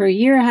commit for a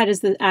year? How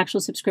does the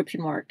actual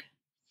subscription work?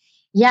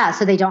 Yeah,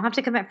 so they don't have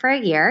to commit for a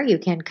year. You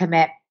can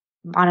commit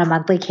on a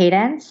monthly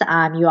cadence.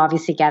 You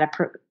obviously get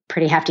a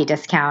pretty hefty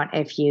discount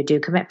if you do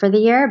commit for the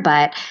year,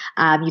 but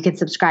you can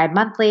subscribe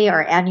monthly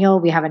or annual.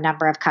 We have a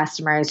number of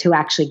customers who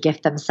actually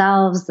gift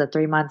themselves the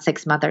 3-month,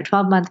 6-month, or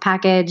 12-month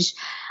package.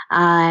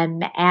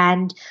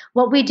 And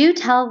what we do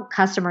tell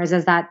customers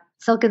is that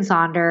Silk and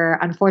Sonder,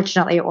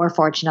 unfortunately or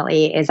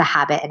fortunately, is a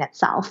habit in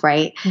itself,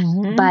 right?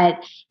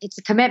 But it's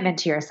a commitment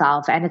to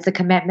yourself, and it's a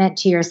commitment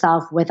to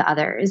yourself with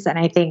others. And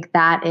I think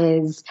that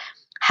is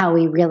how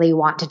we really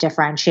want to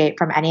differentiate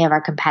from any of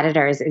our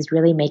competitors is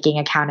really making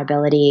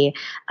accountability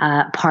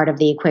part of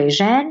the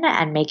equation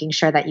and making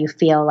sure that you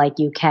feel like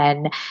you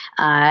can,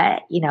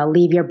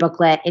 leave your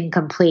booklet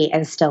incomplete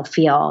and still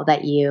feel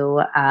that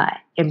you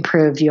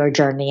improve your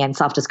journey and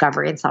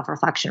self-discovery and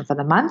self-reflection for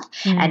the month.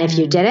 And if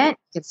you didn't,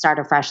 you can start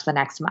afresh the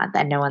next month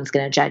and no one's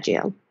going to judge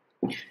you.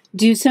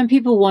 Do some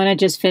people want to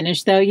just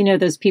finish though?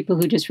 Those people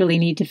who just really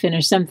need to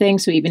finish something.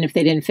 So even if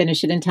they didn't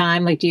finish it in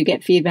time, do you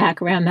get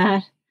feedback around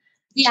that?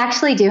 We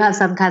actually do have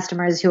some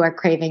customers who are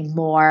craving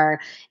more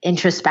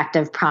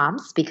introspective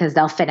prompts because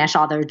they'll finish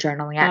all their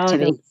journaling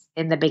activities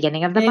in the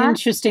beginning of the month.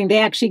 Interesting. They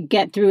actually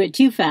get through it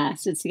too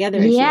fast. It's the other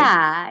issue.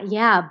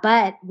 Yeah.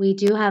 But we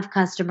do have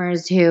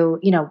customers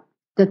who,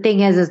 the thing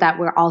is that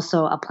we're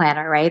also a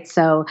planner, right?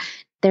 So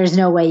there's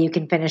no way you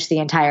can finish the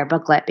entire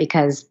booklet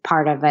because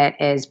part of it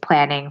is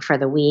planning for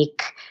the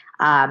week.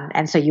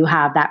 And so you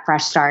have that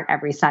fresh start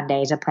every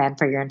Sunday to plan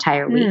for your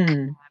entire week.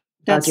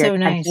 That's so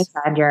nice.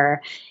 And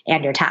your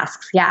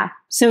tasks. Yeah.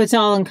 So it's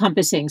all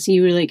encompassing. So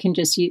you really can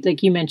just,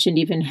 like you mentioned,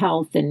 even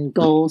health and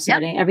goal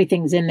setting,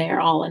 everything's in there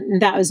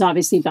and that was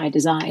obviously by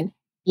design.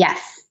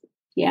 Yes.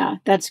 Yeah,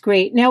 that's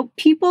great. Now,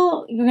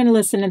 people, you're going to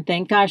listen and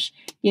think, gosh,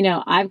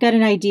 I've got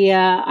an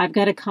idea. I've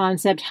got a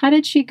concept. How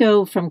did she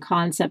go from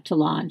concept to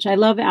launch? I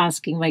love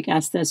asking my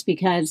guests this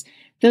because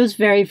those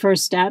very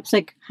first steps,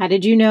 like how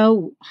did you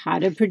know how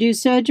to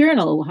produce a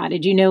journal? How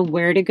did you know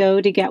where to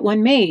go to get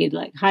one made?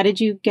 Like, how did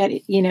you get,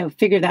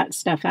 figure that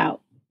stuff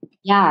out?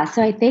 Yeah.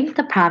 So I think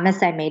the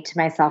promise I made to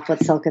myself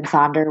with Silk and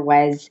Sonder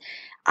was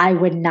I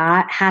would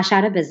not hash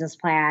out a business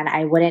plan.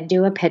 I wouldn't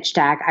do a pitch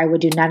deck. I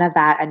would do none of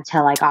that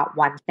until I got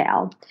one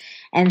sale.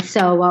 And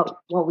so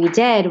what we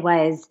did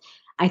was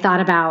I thought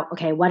about,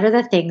 okay, what are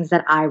the things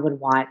that I would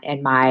want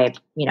in my,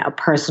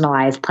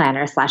 personalized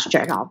planner /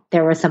 journal?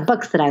 There were some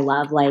books that I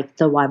love, like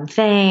The One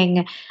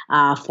Thing,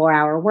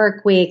 4-Hour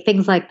Work Week,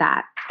 things like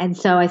that. And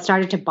so I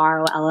started to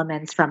borrow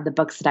elements from the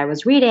books that I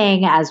was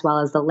reading, as well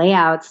as the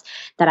layouts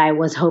that I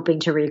was hoping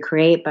to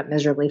recreate, but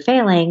miserably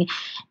failing.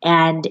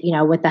 And,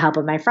 with the help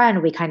of my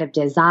friend, we kind of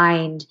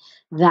designed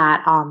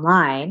that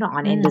online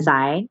on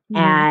InDesign.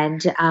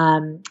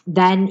 And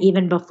then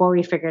even before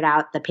we figured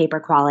out the paper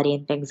quality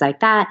and things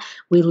like that,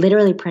 we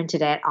literally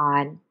printed it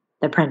on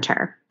the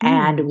printer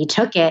and we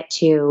took it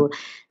to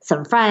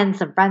some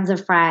friends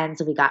of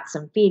friends. We got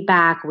some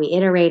feedback. We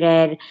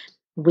iterated.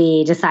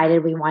 We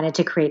decided we wanted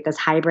to create this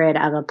hybrid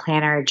of a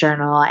planner,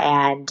 journal,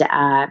 and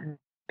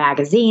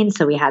magazine.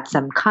 So we had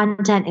some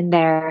content in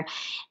there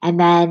and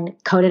then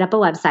coded up a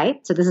website.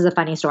 So this is a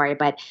funny story,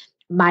 but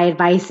my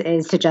advice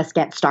is to just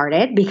get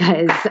started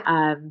because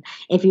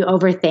if you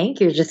overthink,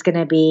 you're just going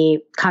to be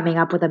coming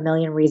up with a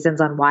million reasons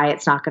on why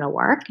it's not going to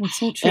work. That's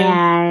so true.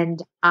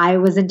 And I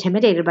was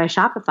intimidated by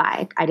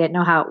Shopify. I didn't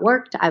know how it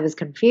worked. I was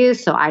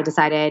confused. So I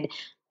decided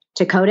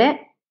to code it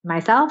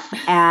myself.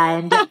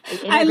 And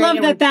I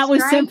love that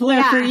was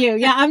simpler for you.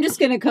 Yeah, I'm just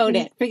going to code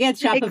it. Forget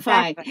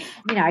Shopify.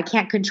 Exactly. I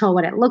can't control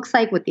what it looks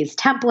like with these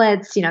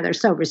templates. They're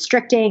so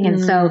restricting. And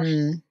so,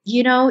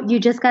 you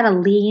just got to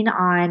lean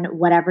on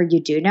whatever you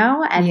do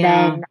know and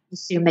then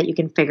assume that you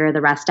can figure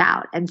the rest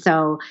out. And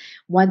so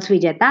once we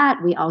did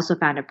that, we also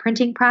found a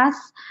printing press.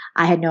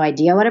 I had no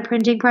idea what a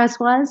printing press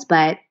was,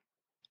 but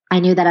I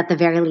knew that at the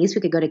very least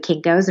we could go to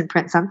Kinko's and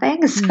print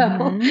something.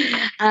 So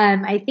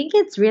I think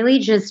it's really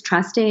just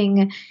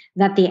trusting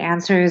that the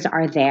answers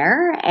are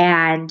there.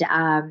 And,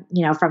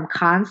 from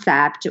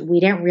concept,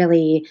 we didn't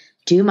really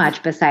do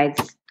much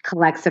besides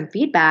collect some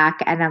feedback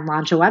and then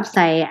launch a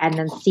website and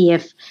then see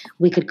if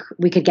we could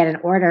get an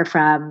order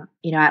from,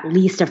 at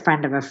least a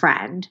friend of a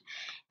friend.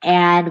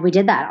 And we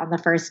did that on the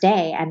first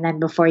day. And then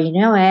before you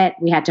know it,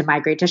 we had to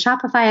migrate to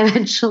Shopify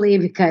eventually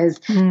because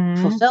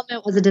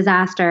fulfillment was a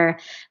disaster.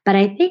 But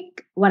I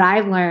think what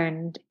I've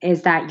learned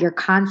is that you're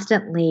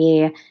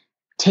constantly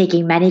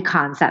taking many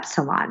concepts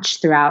to launch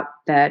throughout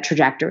the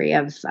trajectory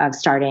of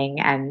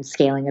starting and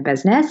scaling a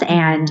business.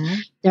 And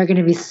there are going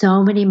to be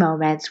so many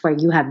moments where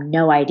you have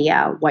no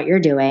idea what you're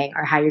doing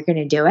or how you're going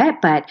to do it,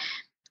 but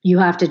you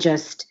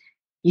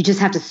just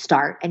have to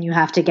start and you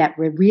have to get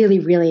really,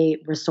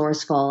 really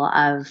resourceful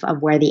of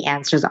where the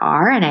answers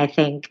are. And I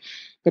think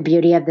the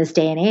beauty of this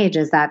day and age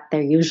is that they're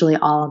usually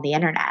all on the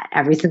internet.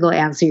 Every single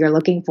answer you're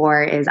looking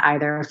for is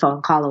either a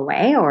phone call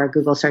away or a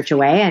Google search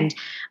away. And,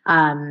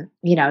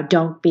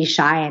 don't be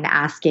shy in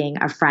asking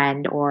a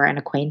friend or an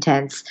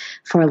acquaintance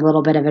for a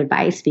little bit of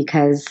advice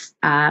because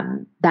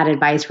that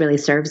advice really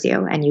serves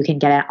you and you can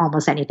get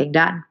almost anything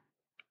done.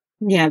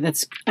 Yeah,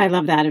 I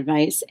love that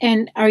advice.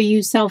 And are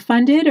you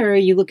self-funded or are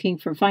you looking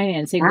for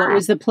financing? What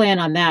was the plan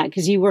on that?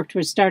 Because you worked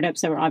with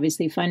startups that were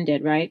obviously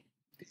funded, right?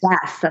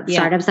 Yes,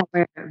 startups that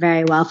were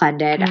very well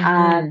funded.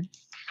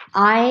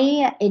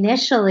 I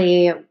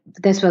initially,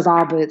 this was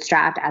all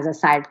bootstrapped as a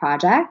side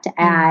project.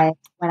 And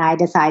when I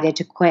decided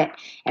to quit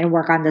and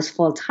work on this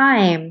full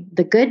time,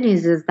 the good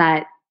news is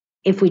that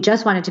if we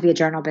just wanted to be a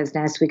journal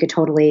business, we could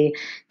totally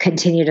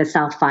continue to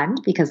self-fund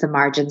because the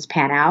margins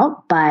pan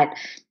out. But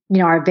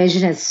our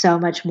vision is so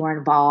much more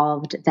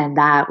involved than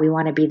that. We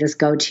want to be this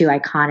go-to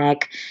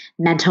iconic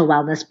mental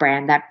wellness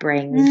brand that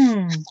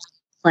brings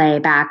play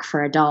back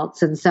for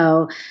adults. And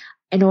so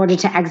in order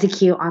to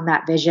execute on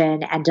that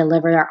vision and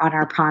deliver on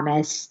our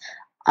promise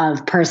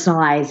of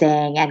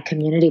personalizing and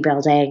community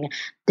building,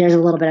 there's a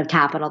little bit of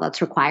capital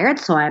that's required.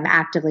 So I'm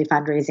actively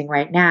fundraising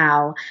right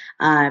now,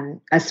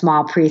 a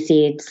small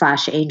pre-seed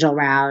 / angel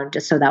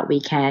round so that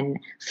we can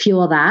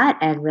fuel that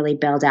and really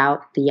build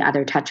out the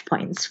other touch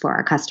points for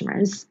our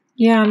customers.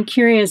 Yeah, I'm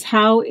curious,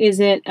 how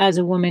is it as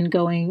a woman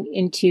going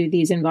into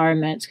these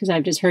environments? Because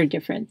I've just heard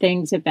different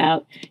things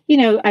about,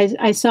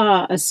 I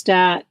saw a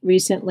stat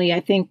recently, I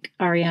think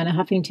Ariana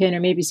Huffington or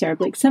maybe Sarah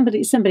Blake,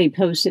 somebody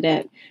posted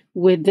it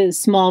with the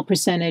small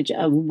percentage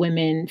of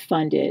women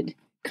funded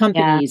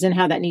companies and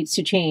how that needs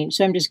to change.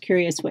 So I'm just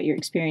curious what your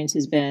experience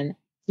has been.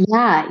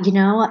 Yeah,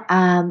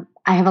 I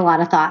have a lot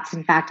of thoughts.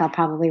 In fact, I'll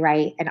probably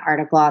write an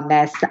article on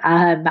this.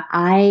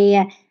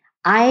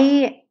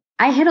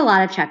 I hit a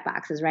lot of check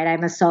boxes, right?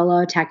 I'm a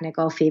solo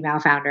technical female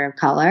founder of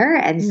color.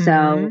 And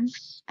so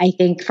I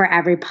think for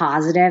every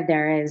positive,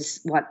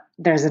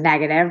 there's a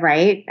negative,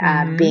 right?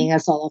 Being a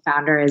solo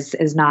founder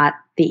is not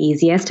the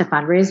easiest to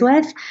fundraise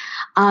with.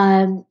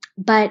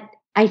 But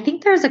I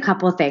think there's a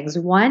couple of things.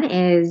 One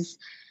is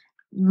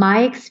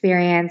my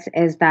experience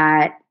is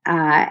that,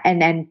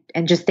 and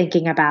just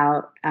thinking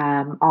about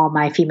all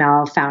my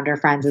female founder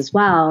friends as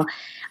well,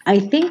 I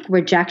think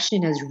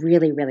rejection is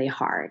really, really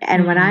hard.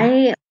 And when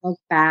I look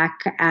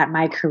back at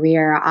my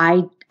career,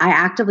 I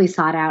actively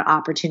sought out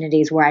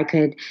opportunities where I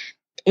could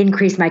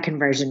increase my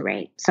conversion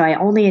rate. So I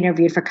only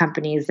interviewed for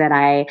companies that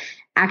I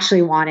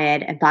actually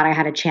wanted and thought I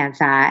had a chance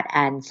at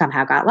and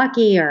somehow got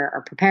lucky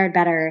or prepared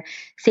better.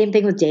 Same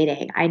thing with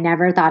dating. I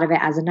never thought of it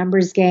as a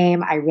numbers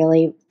game. I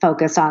really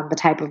focused on the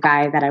type of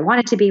guy that I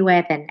wanted to be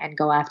with and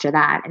go after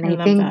that. And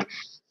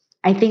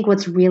I think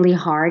what's really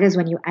hard is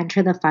when you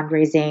enter the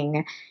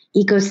fundraising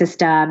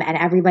ecosystem and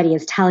everybody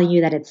is telling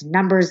you that it's a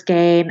numbers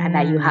game and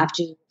that you have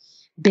to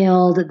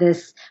build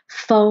this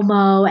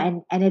FOMO.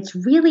 And it's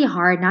really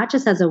hard, not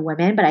just as a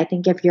woman, but I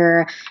think if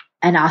you're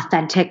an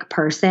authentic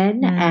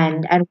person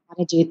and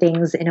want to do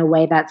things in a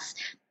way that's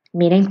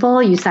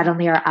meaningful, you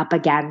suddenly are up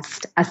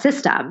against a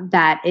system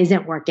that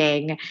isn't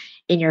working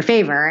in your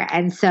favor.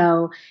 And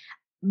so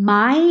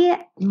my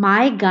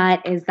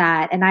gut is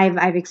that, and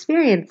I've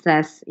experienced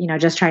this,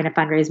 just trying to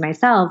fundraise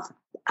myself.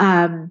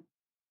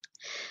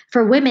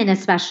 For women,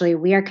 especially,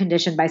 we are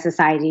conditioned by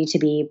society to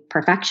be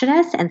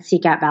perfectionists and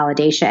seek out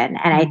validation.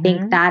 And I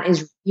think that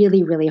is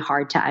really, really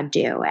hard to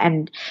undo.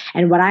 And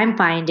what I'm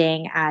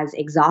finding as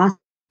exhausting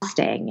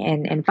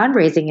in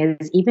fundraising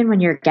is even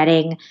when you're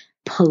getting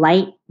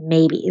polite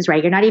maybes,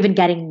 right? You're not even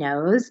getting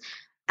no's.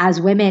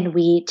 As women,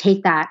 we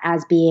take that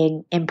as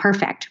being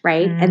imperfect,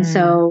 right? And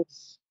so,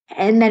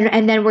 and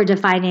then we're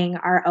defining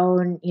our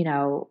own,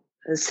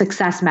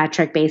 success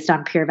metric based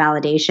on peer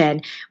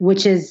validation,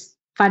 which is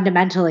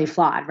fundamentally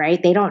flawed,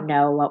 right? They don't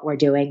know what we're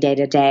doing day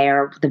to day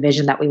or the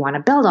vision that we want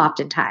to build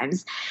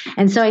oftentimes.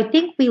 And so I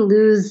think we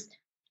lose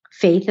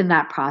faith in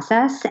that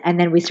process. And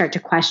then we start to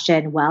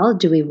question, well,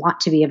 do we want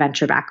to be a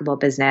venture backable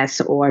business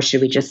or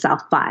should we just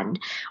self-fund?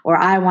 Or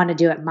I want to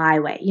do it my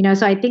way.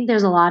 So I think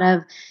there's a lot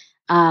of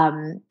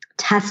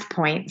test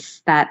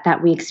points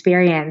that we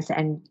experience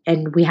and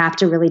we have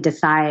to really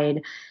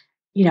decide,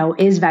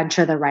 is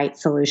venture the right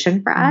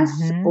solution for us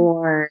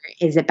or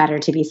is it better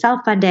to be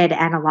self-funded?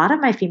 And a lot of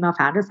my female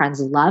founder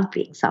friends love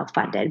being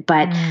self-funded,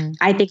 but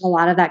I think a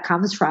lot of that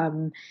comes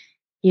from,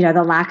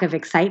 the lack of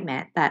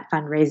excitement that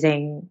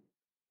fundraising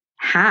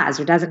has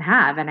or doesn't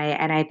have. And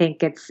I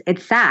think it's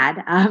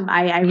sad.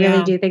 I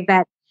really do think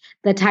that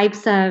the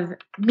types of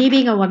me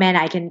being a woman,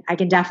 I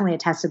can definitely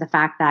attest to the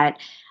fact that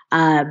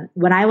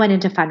when I went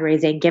into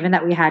fundraising, given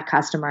that we had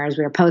customers,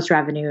 we were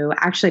post-revenue,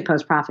 actually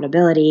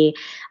post-profitability,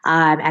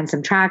 and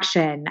some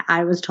traction,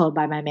 I was told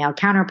by my male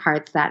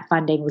counterparts that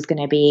funding was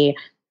going to be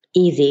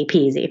easy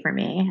peasy for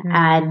me.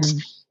 And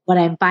what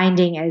I'm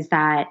finding is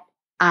that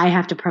I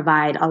have to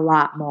provide a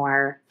lot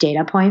more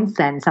data points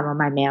than some of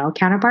my male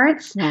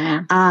counterparts.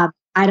 I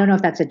don't know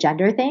if that's a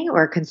gender thing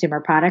or a consumer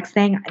products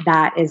thing.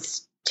 That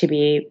is to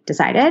be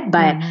decided.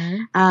 But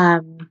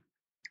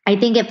I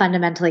think it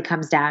fundamentally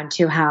comes down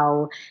to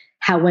how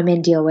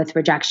women deal with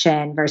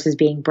rejection versus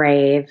being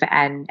brave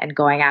and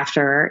going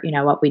after,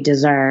 what we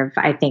deserve.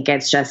 I think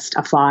it's just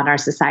a flaw in our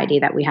society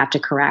that we have to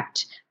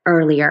correct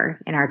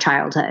earlier in our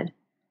childhood.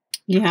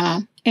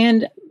 Yeah.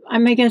 And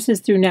my guess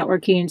is through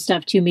networking and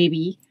stuff too,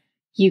 maybe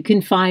you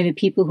can find the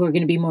people who are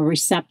going to be more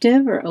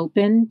receptive or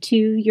open to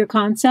your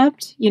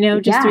concept,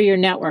 through your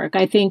network.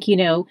 I think,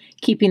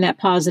 keeping that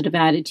positive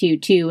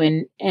attitude too.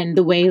 And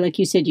the way, like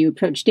you said, you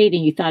approach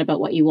dating, you thought about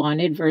what you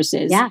wanted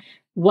versus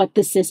what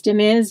the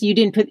system is. You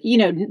didn't put,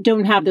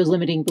 don't have those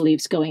limiting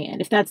beliefs going in.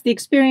 If that's the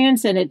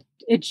experience and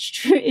it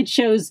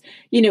shows,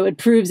 it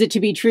proves it to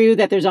be true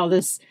that there's all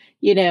this,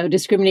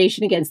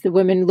 discrimination against the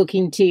women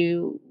looking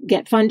to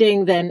get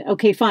funding, then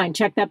okay, fine.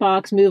 Check that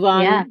box, move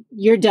on. Yeah.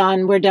 You're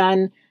done. We're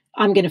done.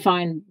 I'm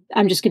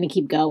just going to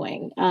keep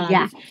going.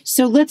 Yeah.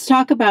 So let's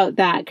talk about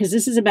that, because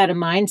this is about a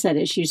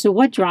mindset issue. So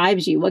what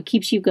drives you? What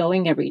keeps you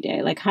going every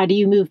day? Like, how do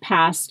you move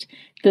past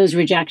those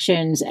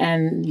rejections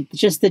and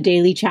just the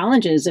daily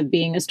challenges of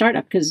being a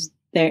startup? Because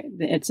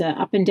it's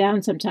up and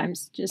down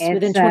sometimes, just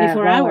within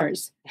 24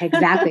 hours.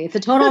 Exactly. It's a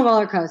total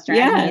roller coaster.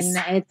 Yes.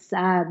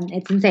 I mean,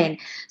 it's insane.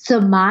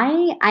 So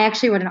I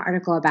actually wrote an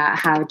article about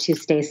how to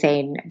stay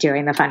sane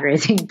during the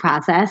fundraising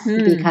process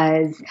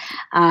because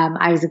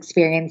I was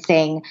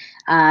experiencing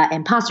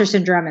imposter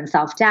syndrome and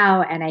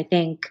self-doubt. And I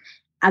think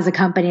as a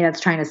company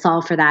that's trying to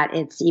solve for that,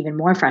 it's even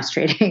more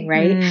frustrating,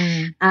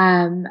 right?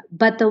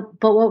 But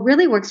what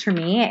really works for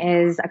me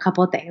is a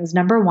couple of things.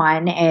 Number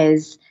one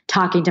is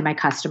talking to my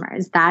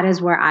customers. That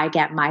is where I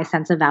get my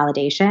sense of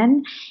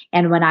validation.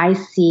 And when I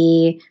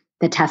see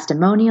the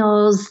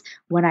testimonials,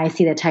 when I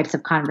see the types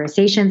of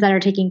conversations that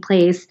are taking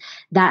place,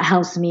 that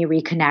helps me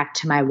reconnect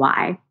to my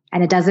why.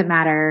 And it doesn't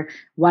matter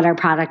what our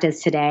product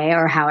is today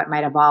or how it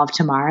might evolve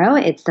tomorrow.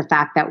 It's the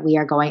fact that we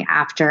are going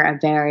after a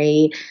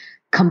very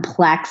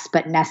complex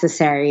but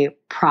necessary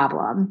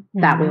problem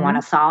that we want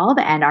to solve,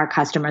 and our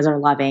customers are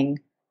loving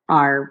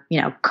our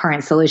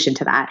current solution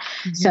to that.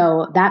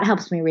 So that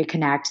helps me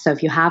reconnect. So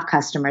if you have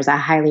customers, I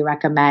highly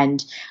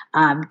recommend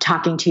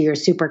talking to your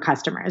super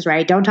customers,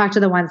 right? Don't talk to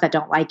the ones that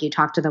don't like you.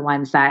 Talk to the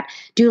ones that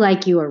do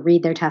like you, or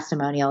read their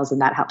testimonials, and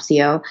that helps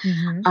you.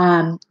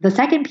 The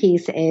second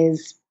piece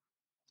is,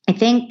 I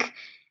think,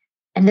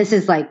 and this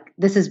is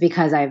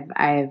because I've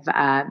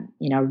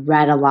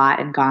read a lot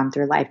and gone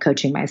through life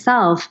coaching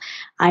myself.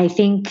 I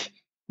think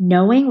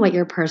knowing what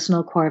your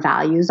personal core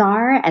values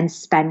are and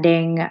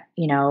spending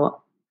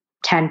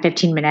 10,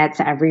 15 minutes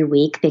every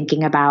week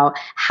thinking about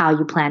how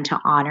you plan to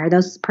honor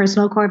those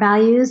personal core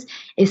values,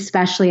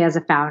 especially as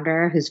a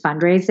founder who's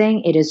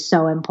fundraising, it is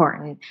so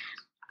important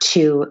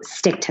to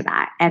stick to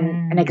that.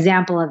 And an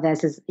example of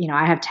this is,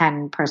 I have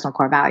 10 personal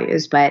core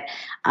values, but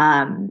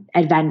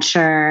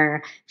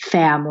adventure,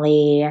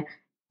 family,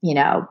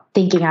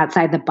 thinking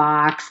outside the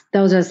box,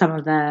 those are some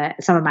of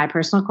my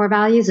personal core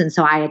values. And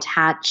so I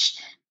attach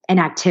an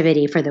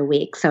activity for the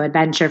week. So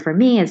adventure for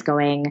me is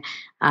going,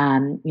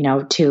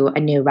 to a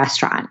new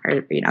restaurant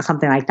or,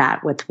 something like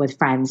that with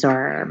friends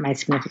or my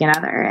significant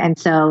other. And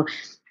so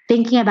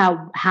thinking about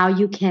how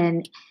you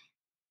can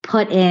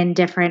put in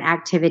different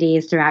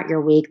activities throughout your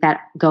week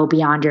that go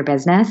beyond your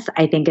business,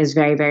 I think is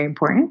very, very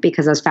important,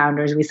 because as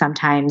founders, we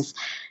sometimes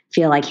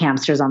feel like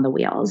hamsters on the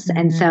wheels.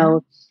 And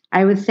so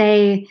I would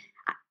say,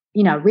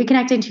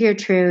 reconnecting to your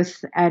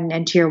truth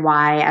and to your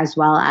why, as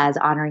well as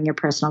honoring your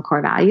personal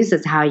core values,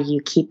 is how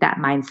you keep that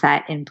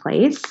mindset in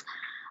place.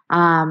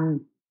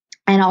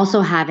 And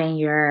also having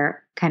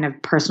your kind of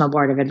personal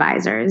board of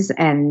advisors,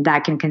 and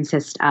that can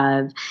consist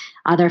of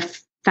other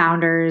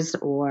founders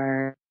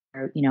or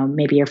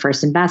maybe your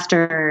first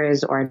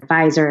investors or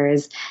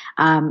advisors,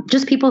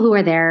 just people who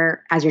are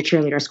there as your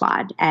cheerleader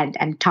squad,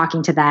 and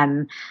talking to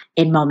them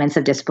in moments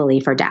of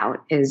disbelief or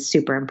doubt is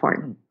super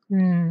important.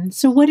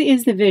 So what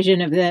is the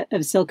vision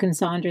of Silk and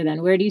Sonder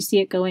then? Where do you see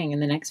it going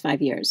in the next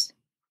 5 years?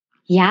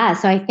 Yeah,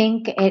 so I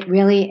think it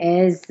really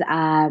is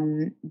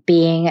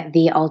being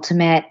the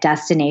ultimate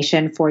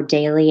destination for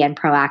daily and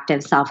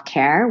proactive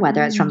self-care,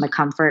 whether it's from the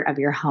comfort of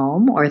your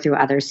home or through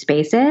other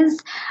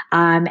spaces,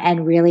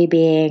 and really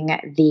being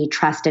the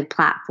trusted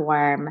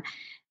platform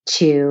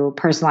to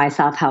personalize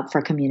self-help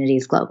for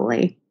communities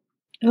globally.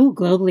 Oh,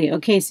 globally.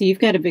 Okay, so you've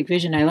got a big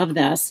vision. I love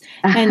this.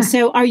 And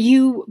so are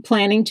you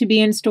planning to be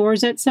in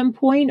stores at some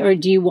point, or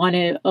do you want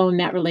to own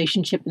that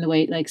relationship in the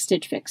way like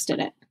Stitch Fix did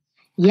it?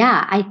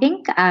 Yeah, I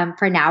think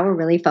for now we're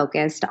really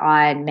focused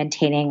on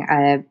maintaining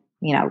a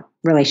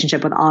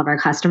relationship with all of our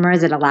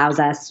customers. It allows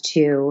us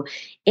to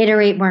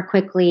iterate more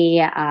quickly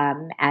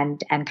and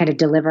kind of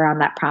deliver on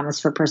that promise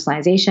for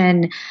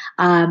personalization.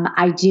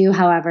 I do,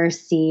 however,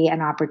 see an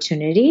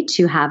opportunity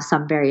to have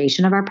some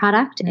variation of our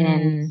product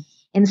in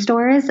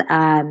stores.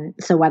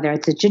 So whether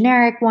it's a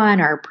generic one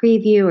or a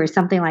preview or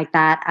something like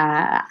that,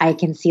 I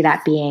can see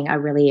that being a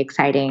really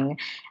exciting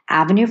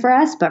avenue for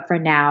us. But for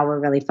now, we're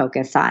really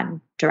focused on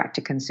direct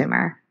to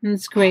consumer.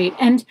 That's great.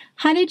 And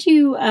how did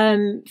you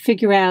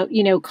figure out,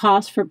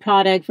 cost for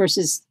product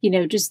versus,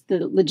 just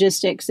the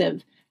logistics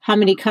of how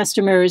many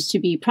customers to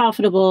be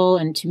profitable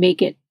and to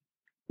make it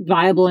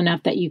viable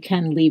enough that you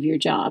can leave your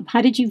job?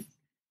 How did you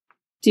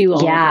do all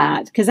of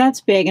that? Because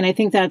that's big. And I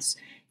think that's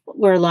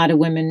where a lot of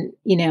women,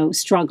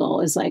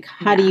 struggle, is like,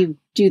 how do you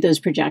do those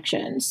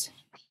projections?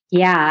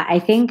 Yeah, I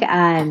think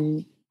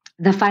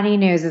the funny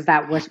news is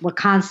that we're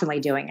constantly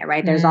doing it,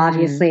 right? There's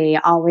obviously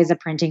always a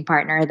printing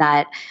partner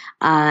that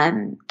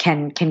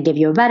can give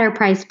you a better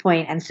price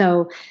point. And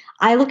so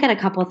I looked at a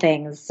couple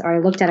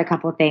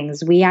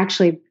things. We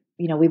actually,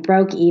 we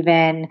broke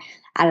even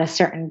at a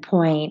certain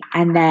point,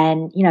 and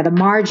then, the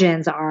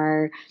margins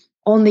are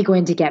only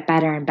going to get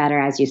better and better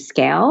as you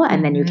scale,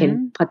 and then you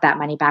can put that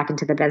money back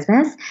into the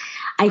business.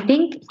 I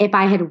think if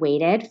I had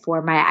waited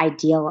for my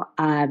ideal,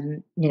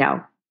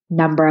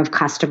 number of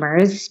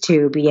customers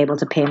to be able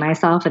to pay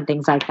myself and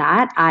things like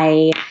that,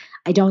 I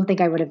don't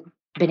think I would have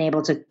been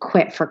able to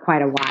quit for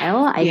quite a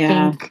while. I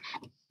think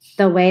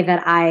the way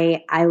that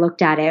I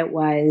looked at it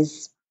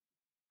was,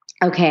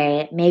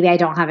 okay, maybe I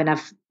don't have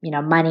enough,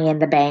 money in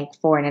the bank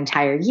for an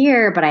entire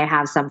year, but I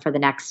have some for the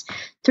next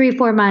 3,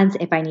 4 months.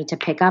 If I need to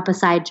pick up a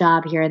side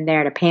job here and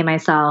there to pay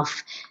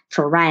myself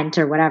for rent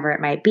or whatever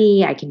it might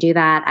be, I can do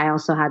that. I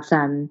also had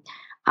some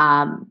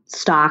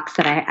stocks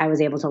that I was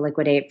able to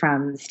liquidate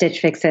from Stitch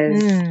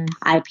Fix's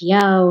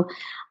IPO.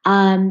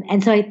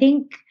 And so I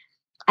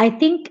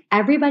think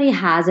everybody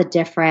has a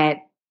different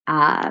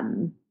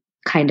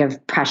kind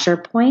of pressure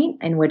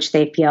point in which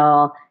they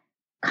feel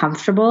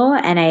comfortable.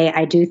 And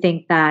I do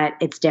think that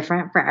it's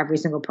different for every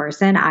single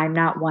person. I'm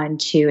not one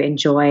to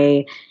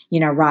enjoy,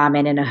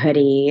 ramen in a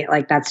hoodie.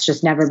 Like that's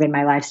just never been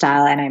my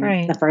lifestyle. And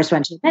I'm the first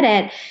one to admit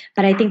it.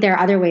 But I think there are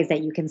other ways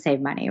that you can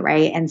save money,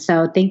 right? And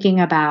so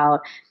thinking about,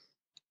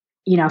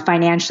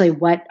 financially,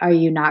 what are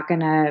you not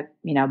going to,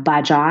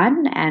 budge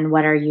on, and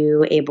what are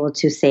you able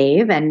to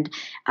save, and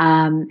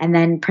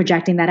then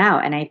projecting that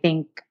out. And I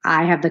think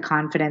I have the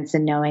confidence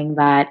in knowing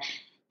that,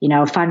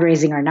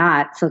 fundraising or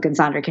not, Silk and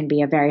Sonder can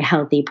be a very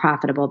healthy,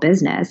 profitable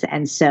business.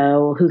 And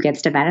so who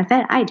gets to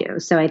benefit? I do.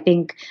 So I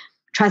think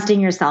trusting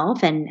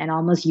yourself and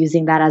almost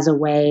using that as a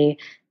way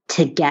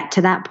to get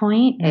to that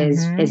point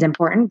is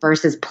important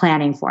versus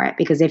planning for it.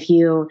 Because if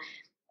you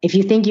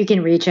think you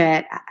can reach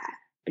it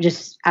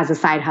just as a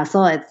side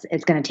hustle,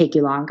 it's going to take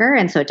you longer.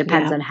 And so it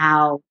depends on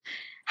how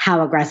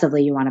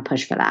aggressively you want to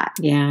push for that.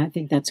 Yeah, I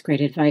think that's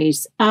great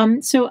advice.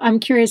 So I'm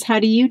curious,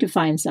 how do you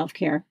define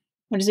self-care?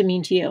 What does it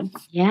mean to you?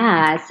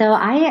 Yeah, so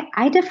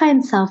I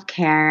define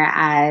self-care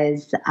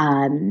as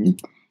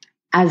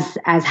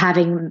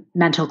having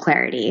mental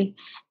clarity,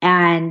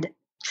 and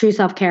true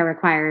self-care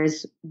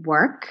requires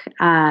work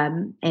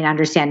in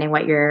understanding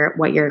what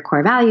your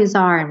core values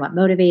are and what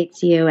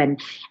motivates you,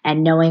 and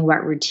knowing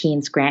what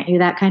routines grant you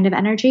that kind of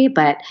energy.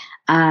 But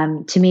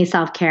to me,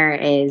 self-care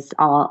is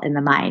all in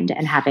the mind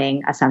and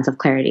having a sense of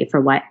clarity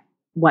for what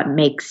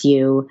makes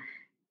you,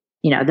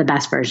 the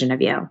best version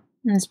of you.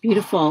 That's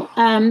beautiful.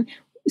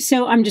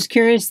 So I'm just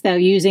curious, though,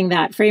 using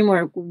that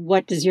framework,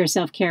 what does your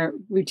self-care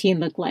routine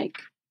look like?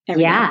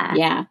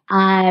 Yeah.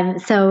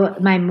 So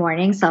my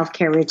morning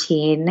self-care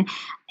routine,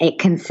 it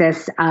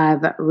consists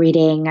of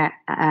reading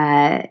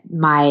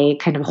my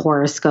kind of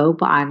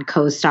horoscope on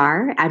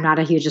CoStar. I'm not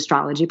a huge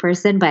astrology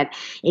person, but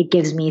it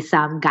gives me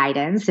some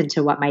guidance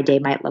into what my day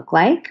might look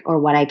like or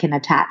what I can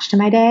attach to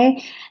my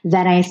day.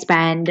 Then I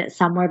spend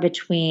somewhere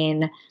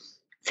between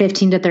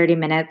 15 to 30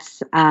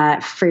 minutes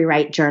free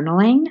write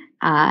journaling.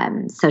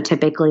 So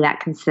typically that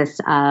consists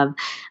of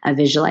a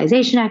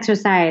visualization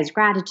exercise,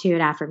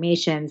 gratitude,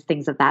 affirmations,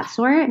 things of that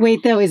sort.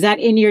 Wait, though, is that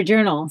in your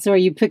journal? So are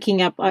you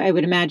picking up, I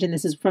would imagine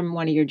this is from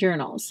one of your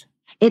journals.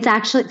 It's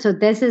actually, so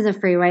this is a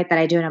free write that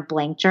I do in a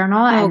blank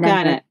journal. Oh,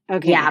 got it.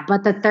 Okay. Yeah,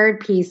 but the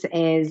third piece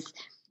is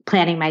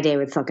planning my day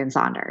with Silk and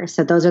Sonder.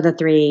 So those are the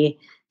three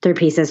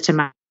pieces to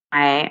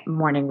my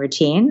morning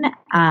routine.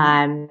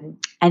 And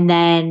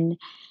then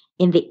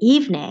in the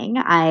evening,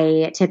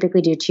 I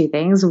typically do two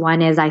things.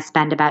 One is I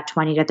spend about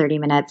 20 to 30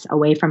 minutes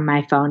away from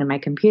my phone and my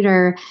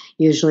computer,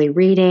 usually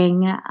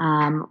reading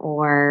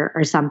or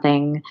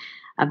something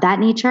of that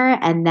nature.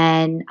 And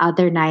then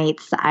other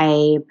nights,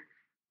 I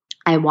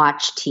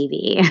watch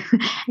TV.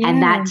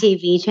 And that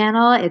TV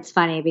channel, it's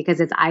funny because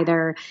it's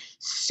either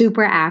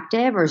super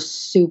active or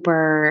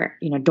super,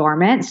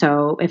 dormant.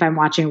 So if I'm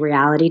watching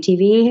reality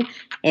TV,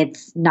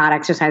 it's not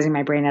exercising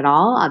my brain at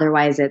all.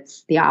 Otherwise,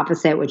 it's the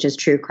opposite, which is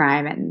true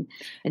crime and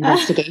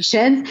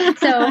investigations.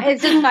 So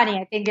it's just funny.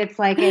 I think it's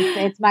like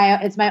it's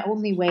my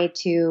only way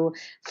to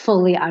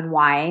fully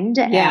unwind.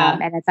 Yeah.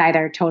 And it's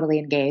either totally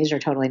engaged or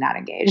totally not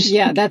engaged.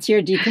 Yeah, that's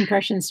your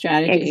decompression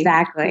strategy.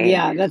 Exactly.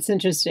 Yeah, that's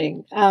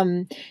interesting.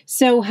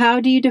 So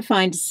how do you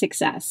define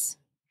success?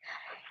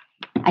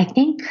 I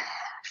think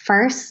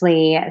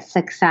firstly,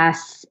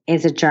 success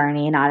is a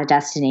journey, not a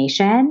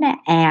destination.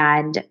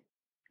 And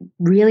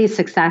really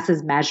success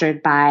is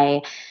measured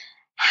by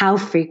how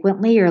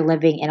frequently you're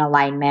living in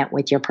alignment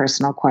with your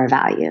personal core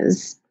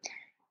values.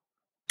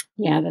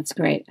 Yeah, that's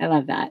great. I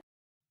love that.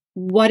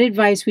 What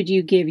advice would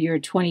you give your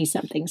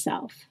 20-something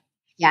self?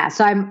 Yeah,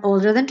 so I'm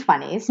older than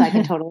 20, so I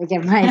can totally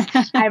give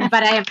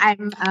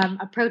I'm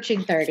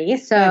approaching 30.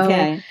 So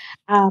okay.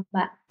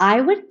 I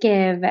would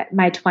give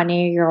my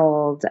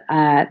 20-year-old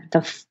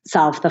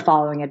self the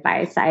following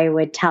advice. I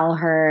would tell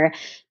her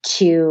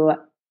to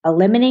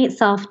eliminate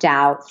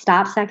self-doubt,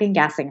 stop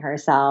second-guessing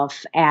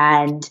herself,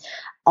 and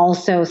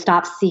also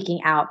stop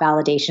seeking out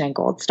validation and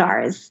gold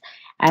stars.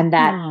 And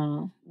that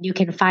you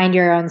can find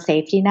your own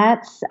safety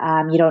nets.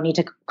 You don't need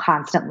to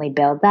constantly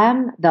build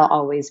them. They'll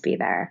always be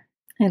there.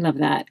 I love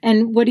that.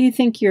 And what do you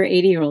think your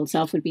 80-year-old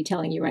self would be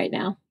telling you right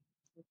now?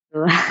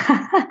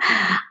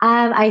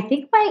 I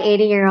think my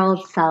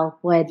 80-year-old self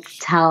would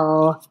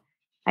tell,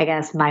 I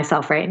guess,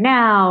 myself right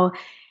now,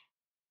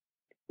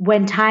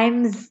 when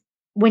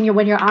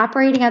you're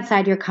operating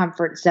outside your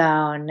comfort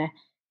zone,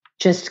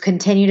 just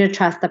continue to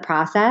trust the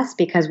process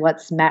because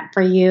what's meant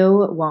for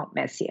you won't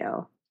miss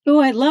you.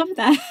 Oh, I love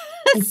that.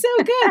 That's so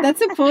good.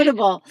 That's a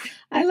quotable.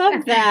 I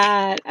love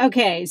that.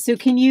 Okay. So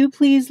can you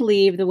please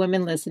leave the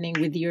women listening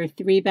with your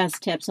 3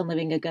 best tips on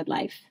living a good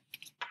life?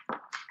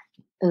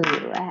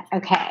 Ooh,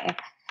 okay.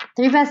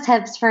 3 best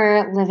tips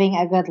for living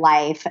a good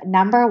life.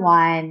 Number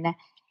 1,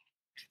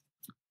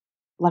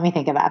 let me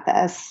think about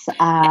this.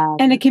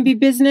 And it can be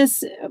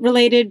business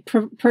related,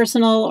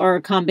 personal, or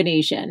a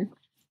combination.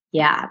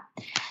 Yeah.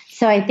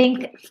 So I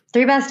think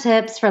 3 best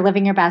tips for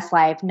living your best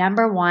life.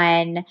 Number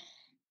 1,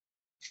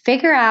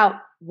 figure out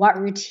what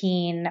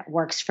routine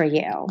works for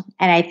you.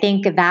 And I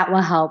think that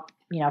will help,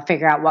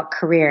 figure out what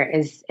career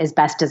is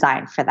best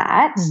designed for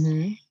that.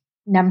 Mm-hmm.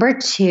 Number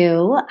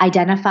 2,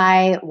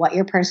 identify what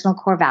your personal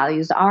core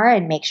values are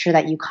and make sure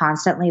that you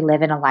constantly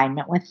live in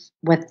alignment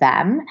with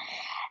them.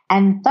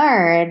 And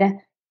third,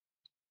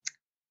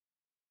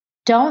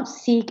 don't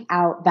seek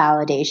out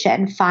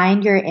validation.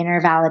 Find your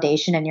inner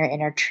validation and your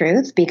inner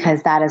truth,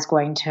 because that is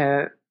going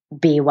to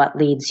be what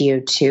leads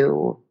you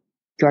to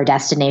your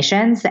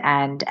destinations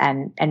and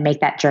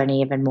make that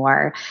journey even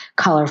more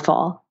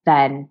colorful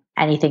than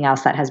anything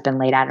else that has been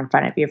laid out in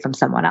front of you from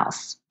someone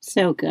else.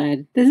 So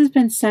good. This has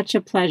been such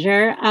a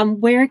pleasure.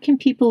 Where can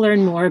people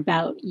learn more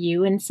about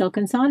you and Silk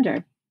and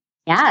Sonder?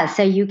 Yeah,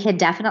 so you can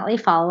definitely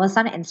follow us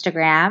on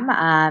Instagram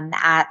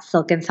at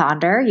Silk and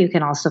Sonder. You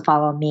can also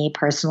follow me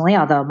personally,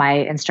 although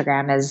my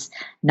Instagram is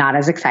not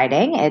as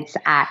exciting. It's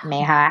at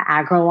Meha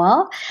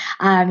Agrawal.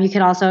 You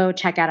can also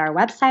check out our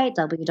website,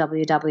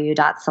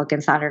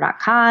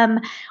 www.silkandsonder.com,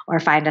 or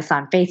find us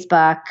on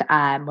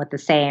Facebook with the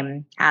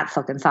same at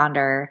Silk and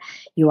Sonder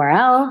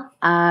URL.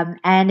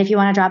 And if you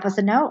want to drop us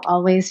a note,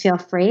 always feel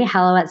free,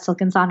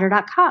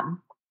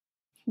 hello@silkandsonder.com.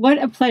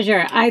 What a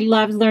pleasure. I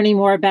loved learning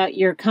more about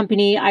your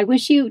company. I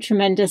wish you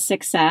tremendous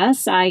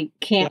success. I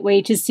can't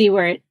wait to see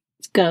where it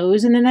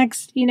goes in the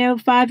next,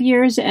 5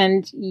 years.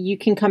 And you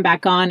can come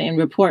back on and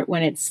report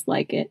when it's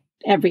like it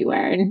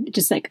everywhere and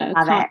just like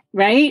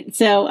right?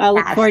 So I'll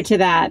look forward to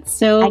that.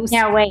 So I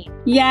can't wait.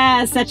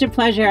 Yeah, such a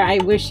pleasure. I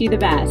wish you the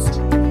best.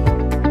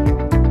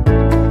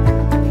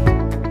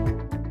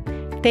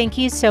 Thank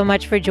you so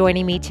much for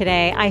joining me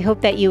today. I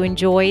hope that you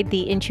enjoyed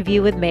the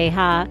interview with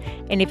Meha.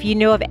 And if you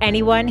know of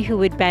anyone who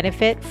would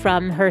benefit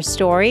from her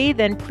story,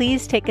 then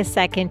please take a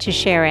second to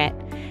share it.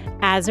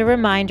 As a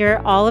reminder,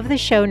 all of the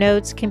show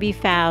notes can be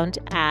found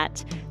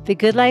at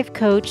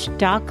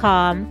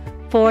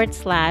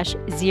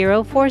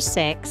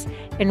thegoodlifecoach.com/046.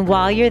 And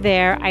while you're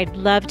there, I'd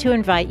love to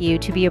invite you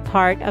to be a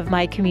part of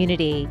my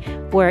community,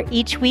 where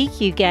each week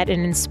you get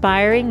an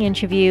inspiring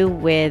interview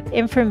with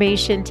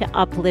information to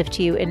uplift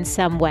you in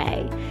some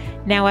way.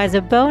 Now, as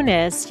a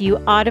bonus, you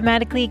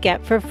automatically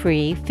get for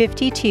free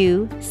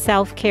 52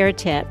 self-care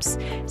tips.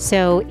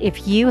 So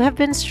if you have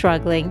been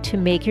struggling to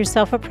make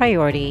yourself a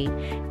priority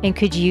and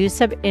could use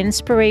some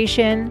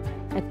inspiration,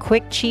 a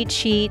quick cheat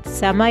sheet,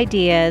 some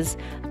ideas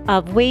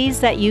of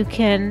ways that you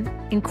can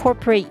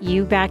incorporate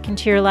you back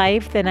into your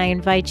life, then I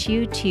invite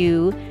you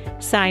to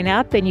sign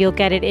up and you'll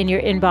get it in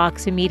your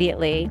inbox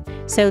immediately.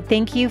 So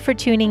thank you for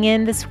tuning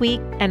in this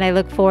week, and I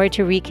look forward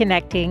to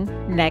reconnecting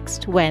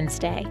next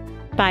Wednesday.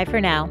 Bye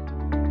for now.